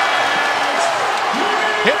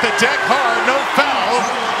 Hit the deck hard, no foul.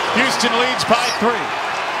 Houston leads by 3.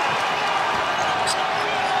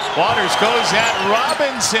 Waters goes at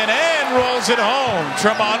Robinson and rolls it home.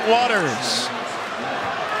 Tremont Waters.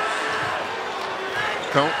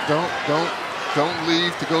 Don't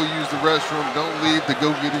leave to go use the restroom. Don't leave to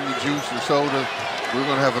go get any juice or soda. We're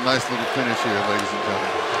going to have a nice little finish here, ladies and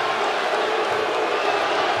gentlemen.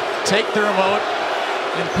 Take the remote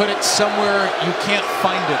and put it somewhere you can't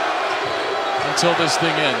find it until this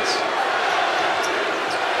thing ends.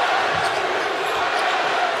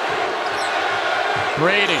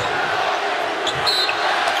 Brady.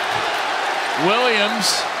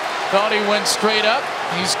 Williams thought he went straight up.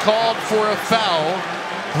 He's called for a foul.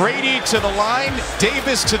 Brady to the line,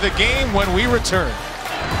 Davis to the game when we return.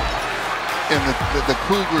 And the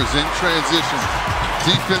Cougars in transition.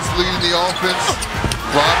 Defense leading the offense.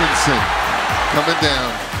 Robinson coming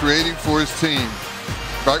down, creating for his team.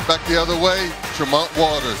 Right back the other way, Tremont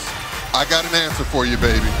Waters. I got an answer for you,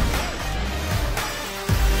 baby.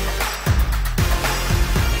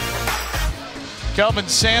 Kelvin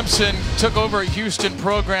Sampson took over a Houston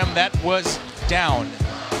program that was down.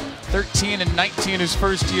 13-19 his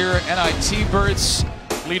first year, NIT berths,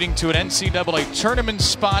 leading to an NCAA tournament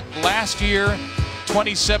spot last year.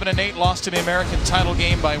 27-8, lost in the American title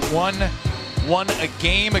game by one. Won a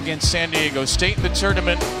game against San Diego State in the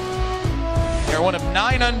tournament. They're one of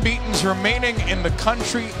 9 unbeatens remaining in the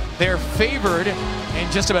country. They're favored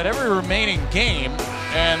in just about every remaining game.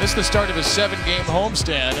 And this is the start of a 7-game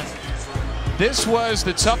homestand. This was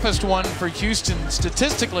the toughest one for Houston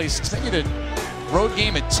statistically since they did a road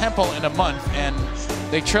game at Temple in a month, and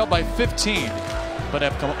they trailed by 15, but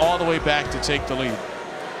have come all the way back to take the lead.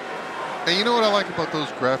 And you know what I like about those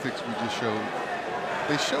graphics we just showed?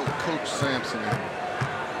 They showed Coach Sampson in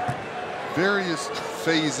various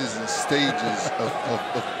phases and stages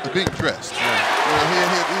of being dressed. Yeah. You know, he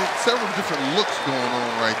had several different looks going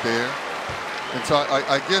on right there. And so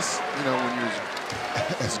I guess, you know, when you're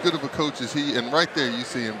as good of a coach as he, and right there you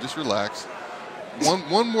see him, just relax.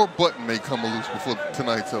 One more button may come loose before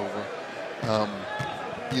tonight's over.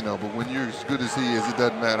 You know, but when you're as good as he is, it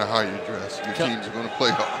doesn't matter how you're dressed. Your teams are going to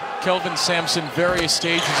play hard. Kelvin Sampson, various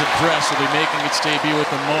stages of dress, will be making its debut at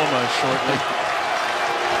the MoMA shortly.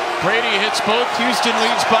 Brady hits both. Houston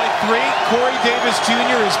leads by 3. Corey Davis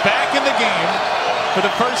Jr. is back in the game for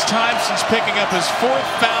the first time since picking up his 4th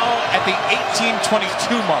foul at the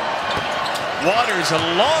 18:22 mark. Waters a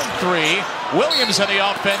long 3. Williams on the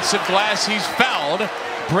offensive glass. He's fouled.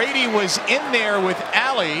 Brady was in there with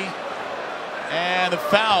Alley. And the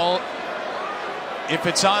foul, if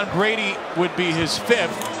it's on Brady, would be his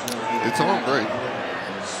 5th. It's on Brady.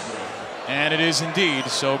 And it is indeed.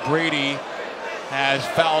 So Brady has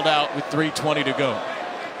fouled out with 3:20 to go.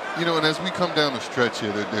 You know, and as we come down the stretch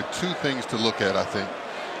here, there are 2 things to look at, I think.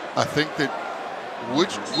 I think that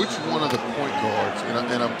which one of the point guards,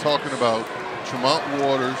 and I'm talking about Tremont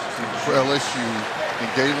Waters for LSU and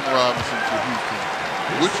Galen Robinson for Houston,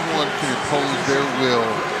 which one can impose their will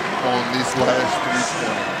on these last 3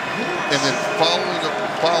 points? And then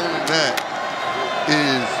following that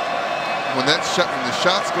is when the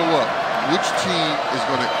shots go up, which team is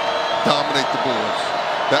going to dominate the boards?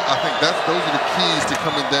 I think those are the keys to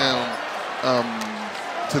coming down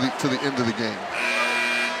to the end of the game.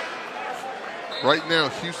 Right now,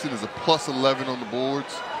 Houston is a +11 on the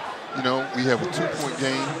boards. You know, we have a 2-point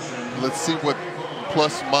game. Let's see what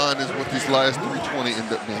plus minus what these last 3:20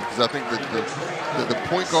 end up being. Because I think that the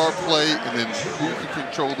point guard play and then who can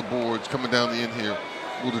control the boards coming down the end here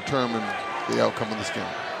will determine the outcome of this game.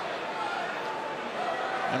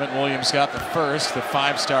 Emmett Williams got the first. The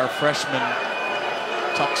 5-star freshman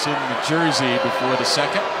tucks in the jersey before the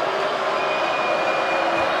second.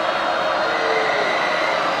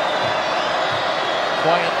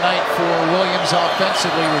 Quiet night for Williams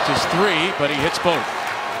offensively, which is 3, but he hits both.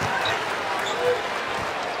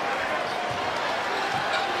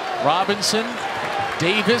 Robinson,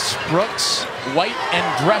 Davis, Brooks, White, and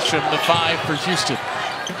Gresham, the 5 for Houston.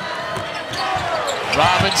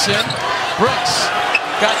 Robinson, Brooks,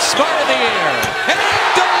 got Smart in the air, and he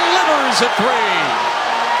delivers a 3.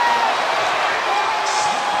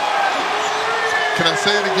 Can I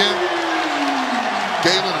say it again?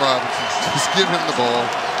 Galen Robinson, just give him the ball.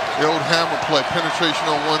 The old hammer play, penetration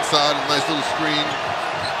on one side, a nice little screen.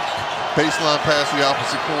 Baseline pass to the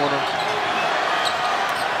opposite corner.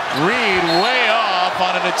 Reed way off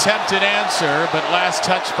on an attempted answer, but last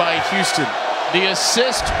touch by Houston. The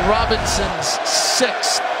assist, Robinson's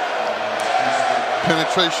 6th.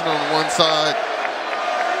 Penetration on one side.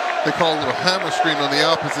 They call it a hammer screen on the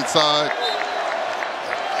opposite side.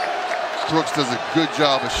 Brooks does a good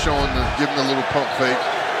job of showing them, giving a little pump fake.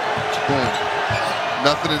 Boom.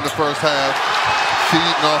 Nothing in the first half.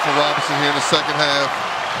 Feeding off of Robinson here in the second half.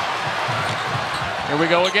 Here we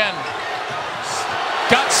go again.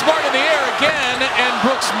 Got Smart in the air again, and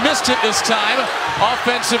Brooks missed it this time.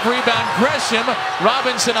 Offensive rebound, Gresham.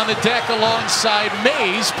 Robinson on the deck alongside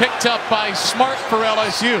Mays, picked up by Smart for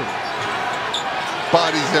LSU.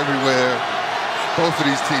 Bodies everywhere. Both of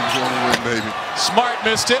these teams want to win, baby. Smart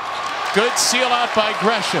missed it. Good seal out by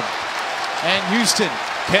Gresham. And Houston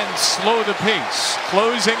can slow the pace.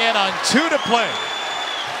 Closing in on 2 to play.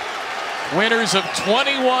 Winners of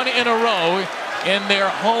 21 in a row in their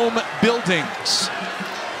home buildings.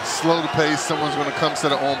 Slow the pace. Someone's going to come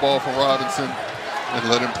set an on ball for Robinson and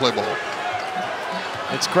let him play ball.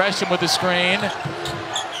 It's Gresham with the screen.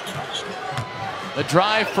 The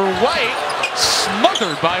drive for White,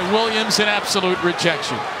 smothered by Williams in absolute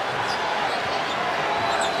rejection.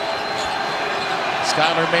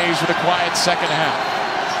 Skylar Mays with a quiet second half.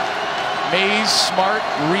 Mays, Smart,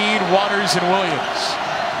 Reed, Waters, and Williams.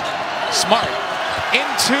 Smart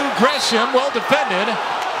into Gresham, well defended.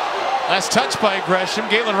 Last touch by Gresham.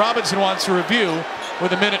 Galen Robinson wants a review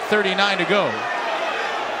with 1:39 to go.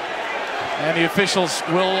 And the officials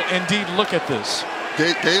will indeed look at this.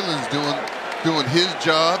 Galen's doing his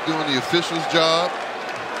job, doing the official's job.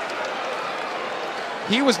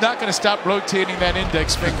 He was not going to stop rotating that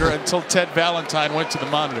index finger until Ted Valentine went to the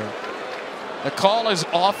monitor. The call is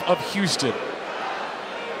off of Houston.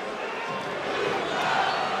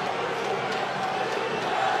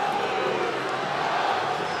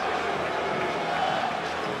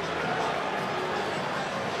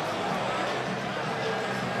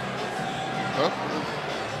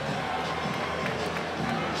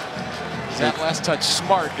 That last touch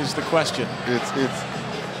Smart is the question.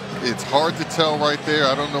 It's hard to tell right there.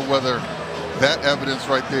 I don't know whether that evidence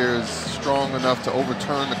right there is strong enough to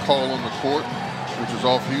overturn the call on the court, which was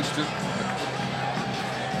off Houston.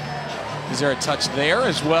 Is there a touch there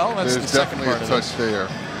as well? That's There's the second definitely part a touch there.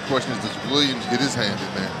 The question is, does Williams get his hand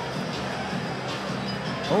in there?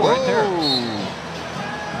 Oh, right there.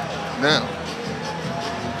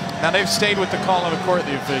 Now they've stayed with the call on the court,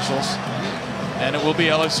 the officials, and it will be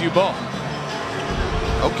LSU ball.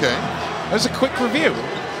 Okay. That was a quick review.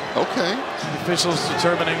 Okay. The officials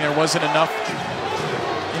determining there wasn't enough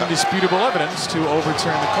indisputable evidence to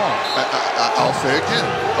overturn the call. I'll say again.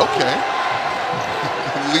 Okay.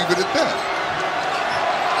 Leave it at that.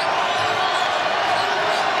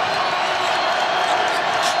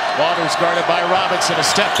 Waters guarded by Robinson, a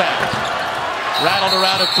step back. Rattled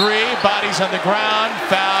around a 3, bodies on the ground,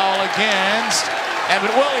 foul against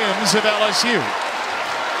Emmett Williams of LSU.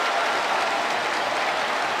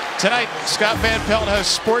 Tonight, Scott Van Pelt has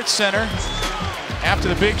Sports Center. After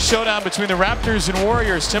the big showdown between the Raptors and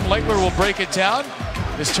Warriors, Tim Legler will break it down.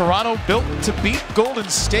 Is Toronto built to beat Golden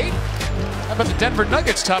State? How about the Denver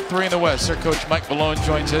Nuggets, top 3 in the West? Their coach Mike Malone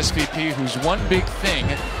joins SVP, whose one big thing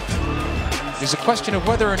is a question of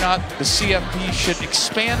whether or not the CFP should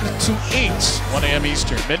expand to 8, 1 a.m.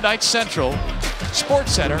 Eastern, midnight Central,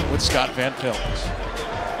 Sports Center with Scott Van Pelt.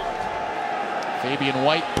 Fabian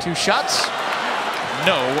White, 2 shots.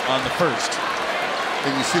 No on the first.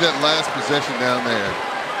 And you see that last possession down there.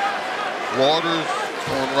 Waters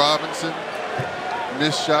on Robinson,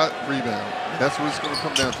 missed shot, rebound. That's what it's going to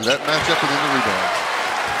come down to. That matchup and then the rebound.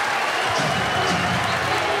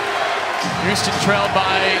 Houston trailed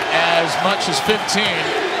by as much as 15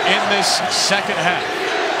 in this second half.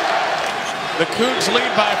 The Cougs lead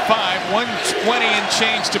by 5, 1:20 and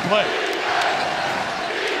change to play.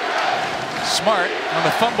 Smart on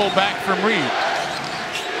the fumble back from Reed.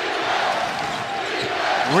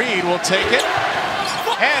 Reed will take it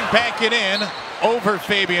and bank it in over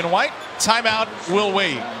Fabian White. Timeout, Will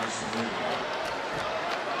Wade.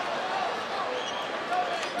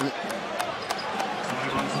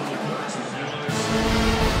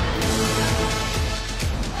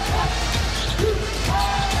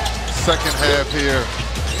 Second half here.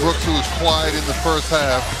 Brooks, who was quiet in the first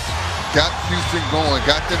half, got Houston going,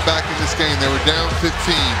 got them back in this game. They were down 15.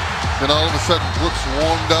 Then all of a sudden, Brooks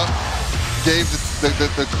warmed up, gave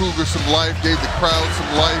the Cougars some life, gave the crowd some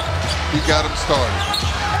life. He got them started.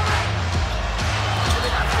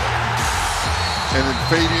 And then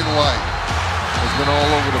Fabian White has been all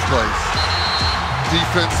over the place.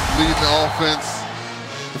 Defense leading the offense.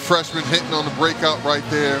 The freshman hitting on the breakout right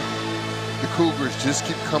there. The Cougars just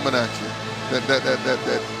keep coming at you. That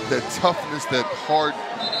toughness, that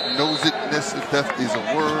hard-nosedness, if that is a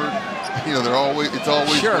word. You know, it's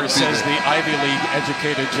always sure, says the Ivy League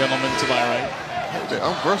educated gentleman to my right.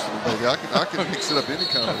 I'm versatile, baby. I can mix it up any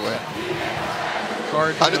kind of way.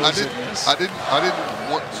 I didn't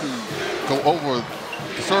want to go over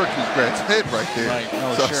the Syracuse grad's head right there. Right.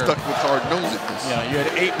 No, so sure. I stuck with hard-nosedness. Yeah, you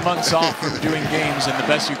had 8 months off from doing games, and the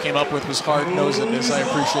best you came up with was hard-nosedness. I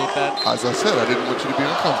appreciate that. As I said, I didn't want you to be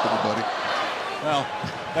uncomfortable, buddy. Well,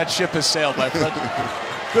 that ship has sailed, my friend.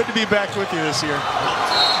 Good to be back with you this year.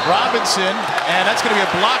 Robinson, and that's going to be a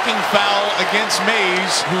blocking foul against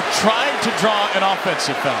Mays, who tried to draw an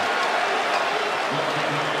offensive foul.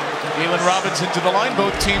 Galen Robinson to the line.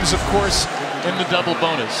 Both teams, of course, in the double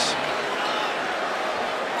bonus.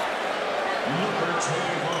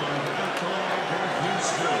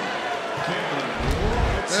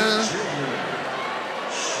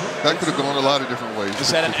 That could have gone a lot of different ways.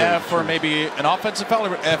 Is that an F or maybe an offensive foul,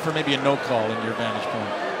 or F or maybe a no call in your vantage point?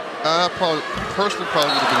 Personally,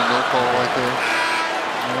 probably would have been a no call right there.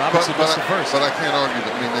 Robinson missed the first. But I can't argue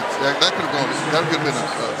that. I mean, that could have gone. That could have been an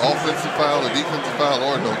offensive foul, a defensive foul,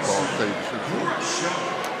 or a no call. To tell you the truth.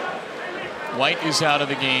 White is out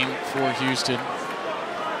of the game for Houston.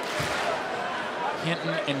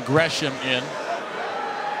 Hinton and Gresham in.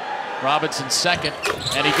 Robinson second,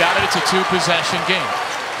 and he got it. It's a 2-possession game.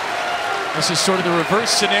 This is sort of the reverse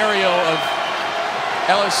scenario of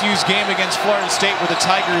LSU's game against Florida State, where the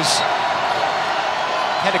Tigers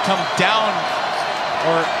had to come down,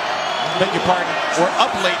 or beg your pardon, or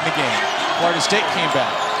up late in the game. Florida State came back.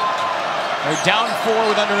 They're down 4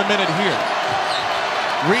 with under a minute here.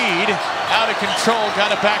 Reed, out of control,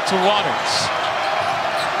 got it back to Waters.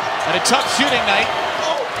 And a tough shooting night.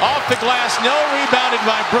 Off the glass, no, rebounded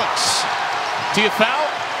by Brooks. Do you foul?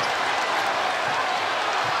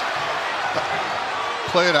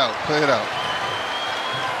 Play it out, play it out.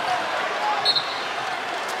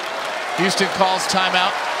 Houston calls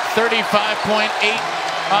timeout. 35.8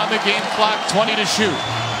 on the game clock, 20 to shoot.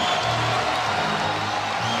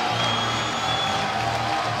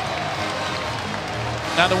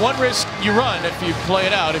 Now the one risk you run if you play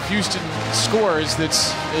it out, if Houston scores,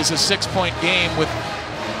 that's is a 6-point game with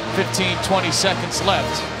 15-20 seconds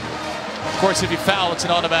left. Of course, if you foul, it's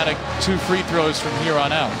an automatic 2 free throws from here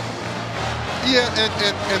on out. Yeah, and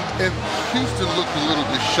Houston looked a little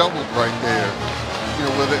disheveled right there. You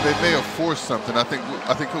know, where they may have forced something. I think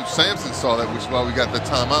Coach Sampson saw that, which is why we got the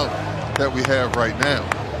timeout that we have right now.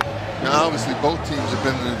 Now, obviously, both teams have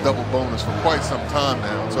been in a double bonus for quite some time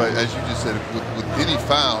now. So, as you just said, with any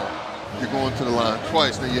foul, you're going to the line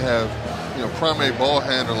twice. Now you have, you know, primary ball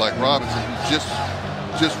handler like Robinson, who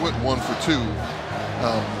just went 1 for 2.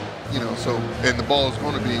 You know, so, and the ball is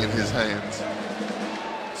going to be in his hands.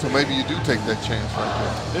 So maybe you do take that chance right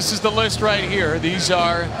there. This is the list right here. These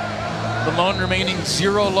are the lone remaining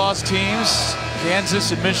 0-loss teams.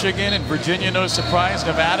 Kansas and Michigan and Virginia, no surprise.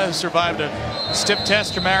 Nevada survived a stiff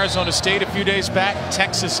test from Arizona State a few days back.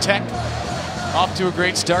 Texas Tech off to a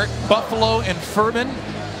great start. Buffalo and Furman,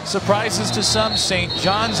 surprises to some. St.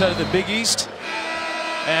 John's out of the Big East.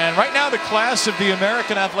 And right now the class of the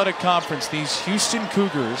American Athletic Conference, these Houston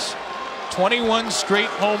Cougars, 21 straight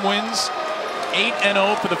home wins,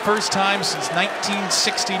 8-0 for the first time since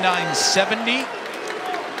 1969-70.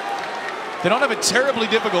 They don't have a terribly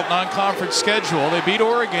difficult non-conference schedule. They beat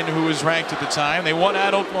Oregon, who was ranked at the time. They won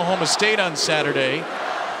at Oklahoma State on Saturday,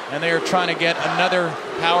 and they are trying to get another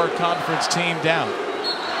power conference team down.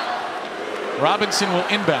 Robinson will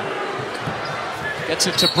inbound. Gets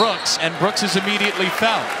it to Brooks, and Brooks is immediately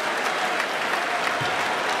fouled.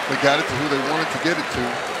 They got it to who they wanted to get it to.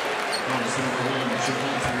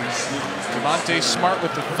 Devontae Smart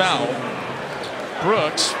with the foul.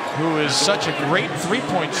 Brooks, who is such a great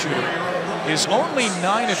three-point shooter, is only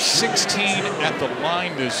 9 of 16 at the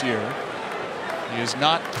line this year. He has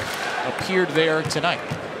not appeared there tonight.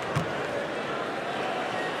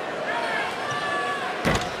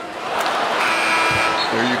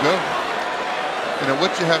 There you go. You know,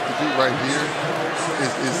 what you have to do right here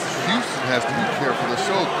is Houston has to be careful. They're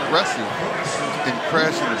so aggressive in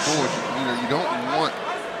crashing the boards. You know, you don't want,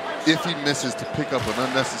 if he misses, to pick up an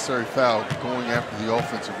unnecessary foul going after the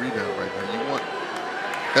offensive rebound right now. You want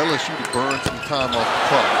LSU to burn some time off the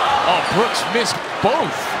clock. Oh, Brooks missed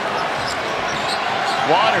both.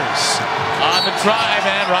 Waters on the drive,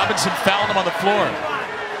 and Robinson fouled him on the floor.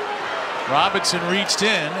 Robinson reached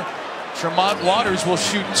in. Tremont Waters will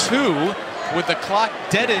shoot 2 with the clock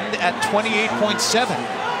deadened at 28.7.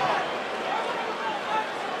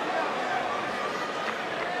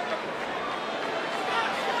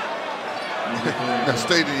 Now,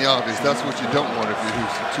 stating the obvious, that's what you don't want if you're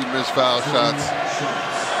Houston. 2 missed foul shots,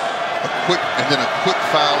 and then a quick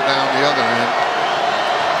foul down the other end,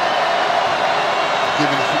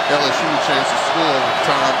 giving LSU a chance to score with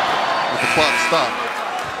time with the clock stopped.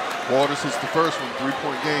 Waters hits the first one,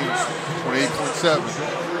 3-point game, 28.7.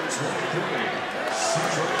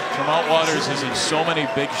 Tremont Waters is in so many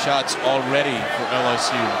big shots already for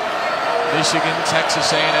LSU. Michigan,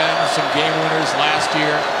 Texas A&M, some game winners last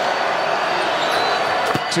year.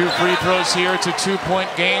 2 free throws here. It's a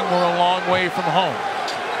 2-point game. We're a long way from home.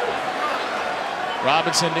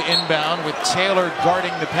 Robinson to inbound with Taylor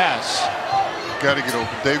guarding the pass. Got to get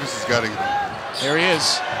open. Davis has got to get open. There he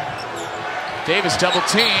is. Davis double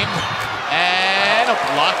teamed, and a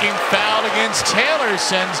blocking foul against Taylor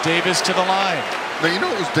sends Davis to the line. Now, you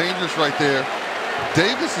know what was dangerous right there?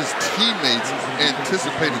 Davis's teammates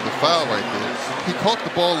anticipated the foul right there. He caught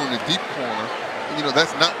the ball in the deep corner. You know,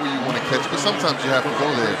 that's not where you want to catch, but sometimes you have to go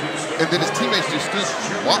there. And then his teammates just stood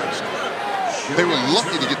and watched. They were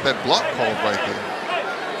lucky to get that block called right there.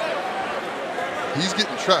 He's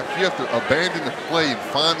getting trapped. You have to abandon the play and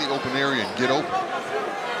find the open area and get open.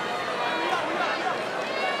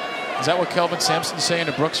 Is that what Kelvin Sampson's saying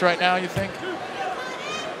to Brooks right now, you think?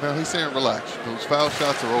 Now, he's saying relax. Those foul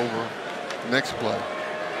shots are over. Next play.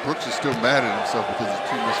 Brooks is still mad at himself because of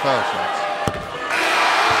 2 missed foul shots.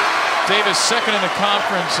 Davis second in the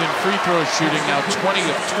conference in free throw shooting, now 20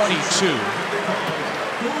 of 22.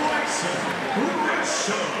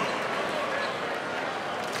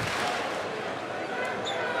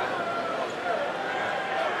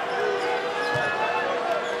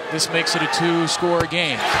 This makes it a 2-score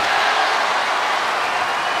game.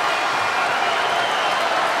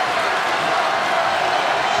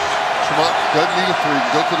 Tremont doesn't need a 3.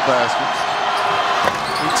 Go to the basket.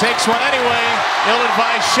 He takes one anyway.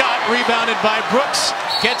 Ill-advised shot, rebounded by Brooks.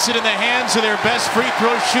 Gets it in the hands of their best free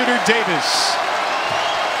throw shooter, Davis.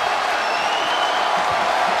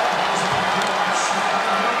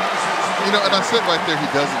 You know, and I said right there he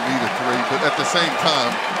doesn't need a 3, but at the same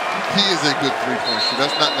time, he is a good 3-point shooter.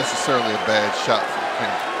 That's not necessarily a bad shot for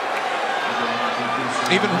him.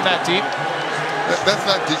 Even from that deep? That's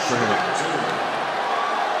not deep for him.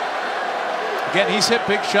 Again, he's hit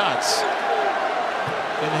big shots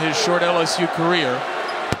in his short LSU career.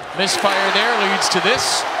 Misfire there leads to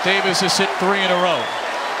this. Davis has hit 3 in a row.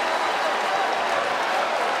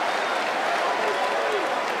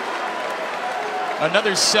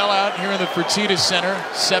 Another sellout here in the Fertitta Center,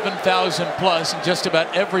 7,000 plus, and just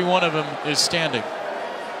about every one of them is standing.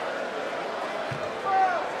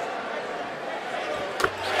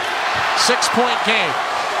 Six-point game.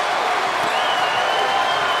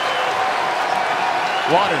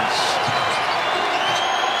 Waters.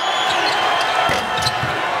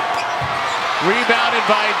 Rebounded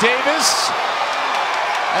by Davis.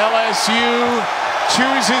 LSU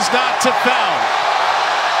chooses not to foul.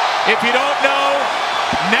 If you don't know,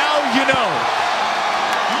 now you know.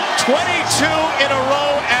 22 in a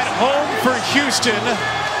row at home for Houston.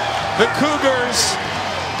 The Cougars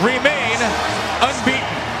remain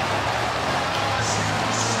unbeaten.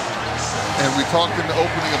 And we talked in the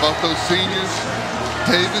opening about those seniors.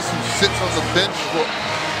 Davis, who sits on the bench for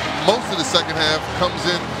most of the second half, comes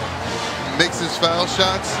in, makes his foul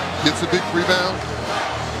shots, gets a big rebound.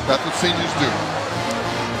 That's what seniors do.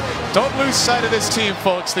 Don't lose sight of this team,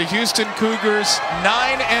 folks. The Houston Cougars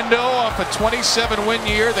 9-0 off a 27-win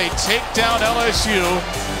year. They take down LSU.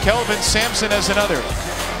 Kelvin Sampson has another.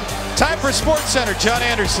 Time for SportsCenter. John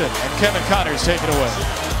Anderson and Kevin Connors take it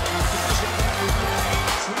away.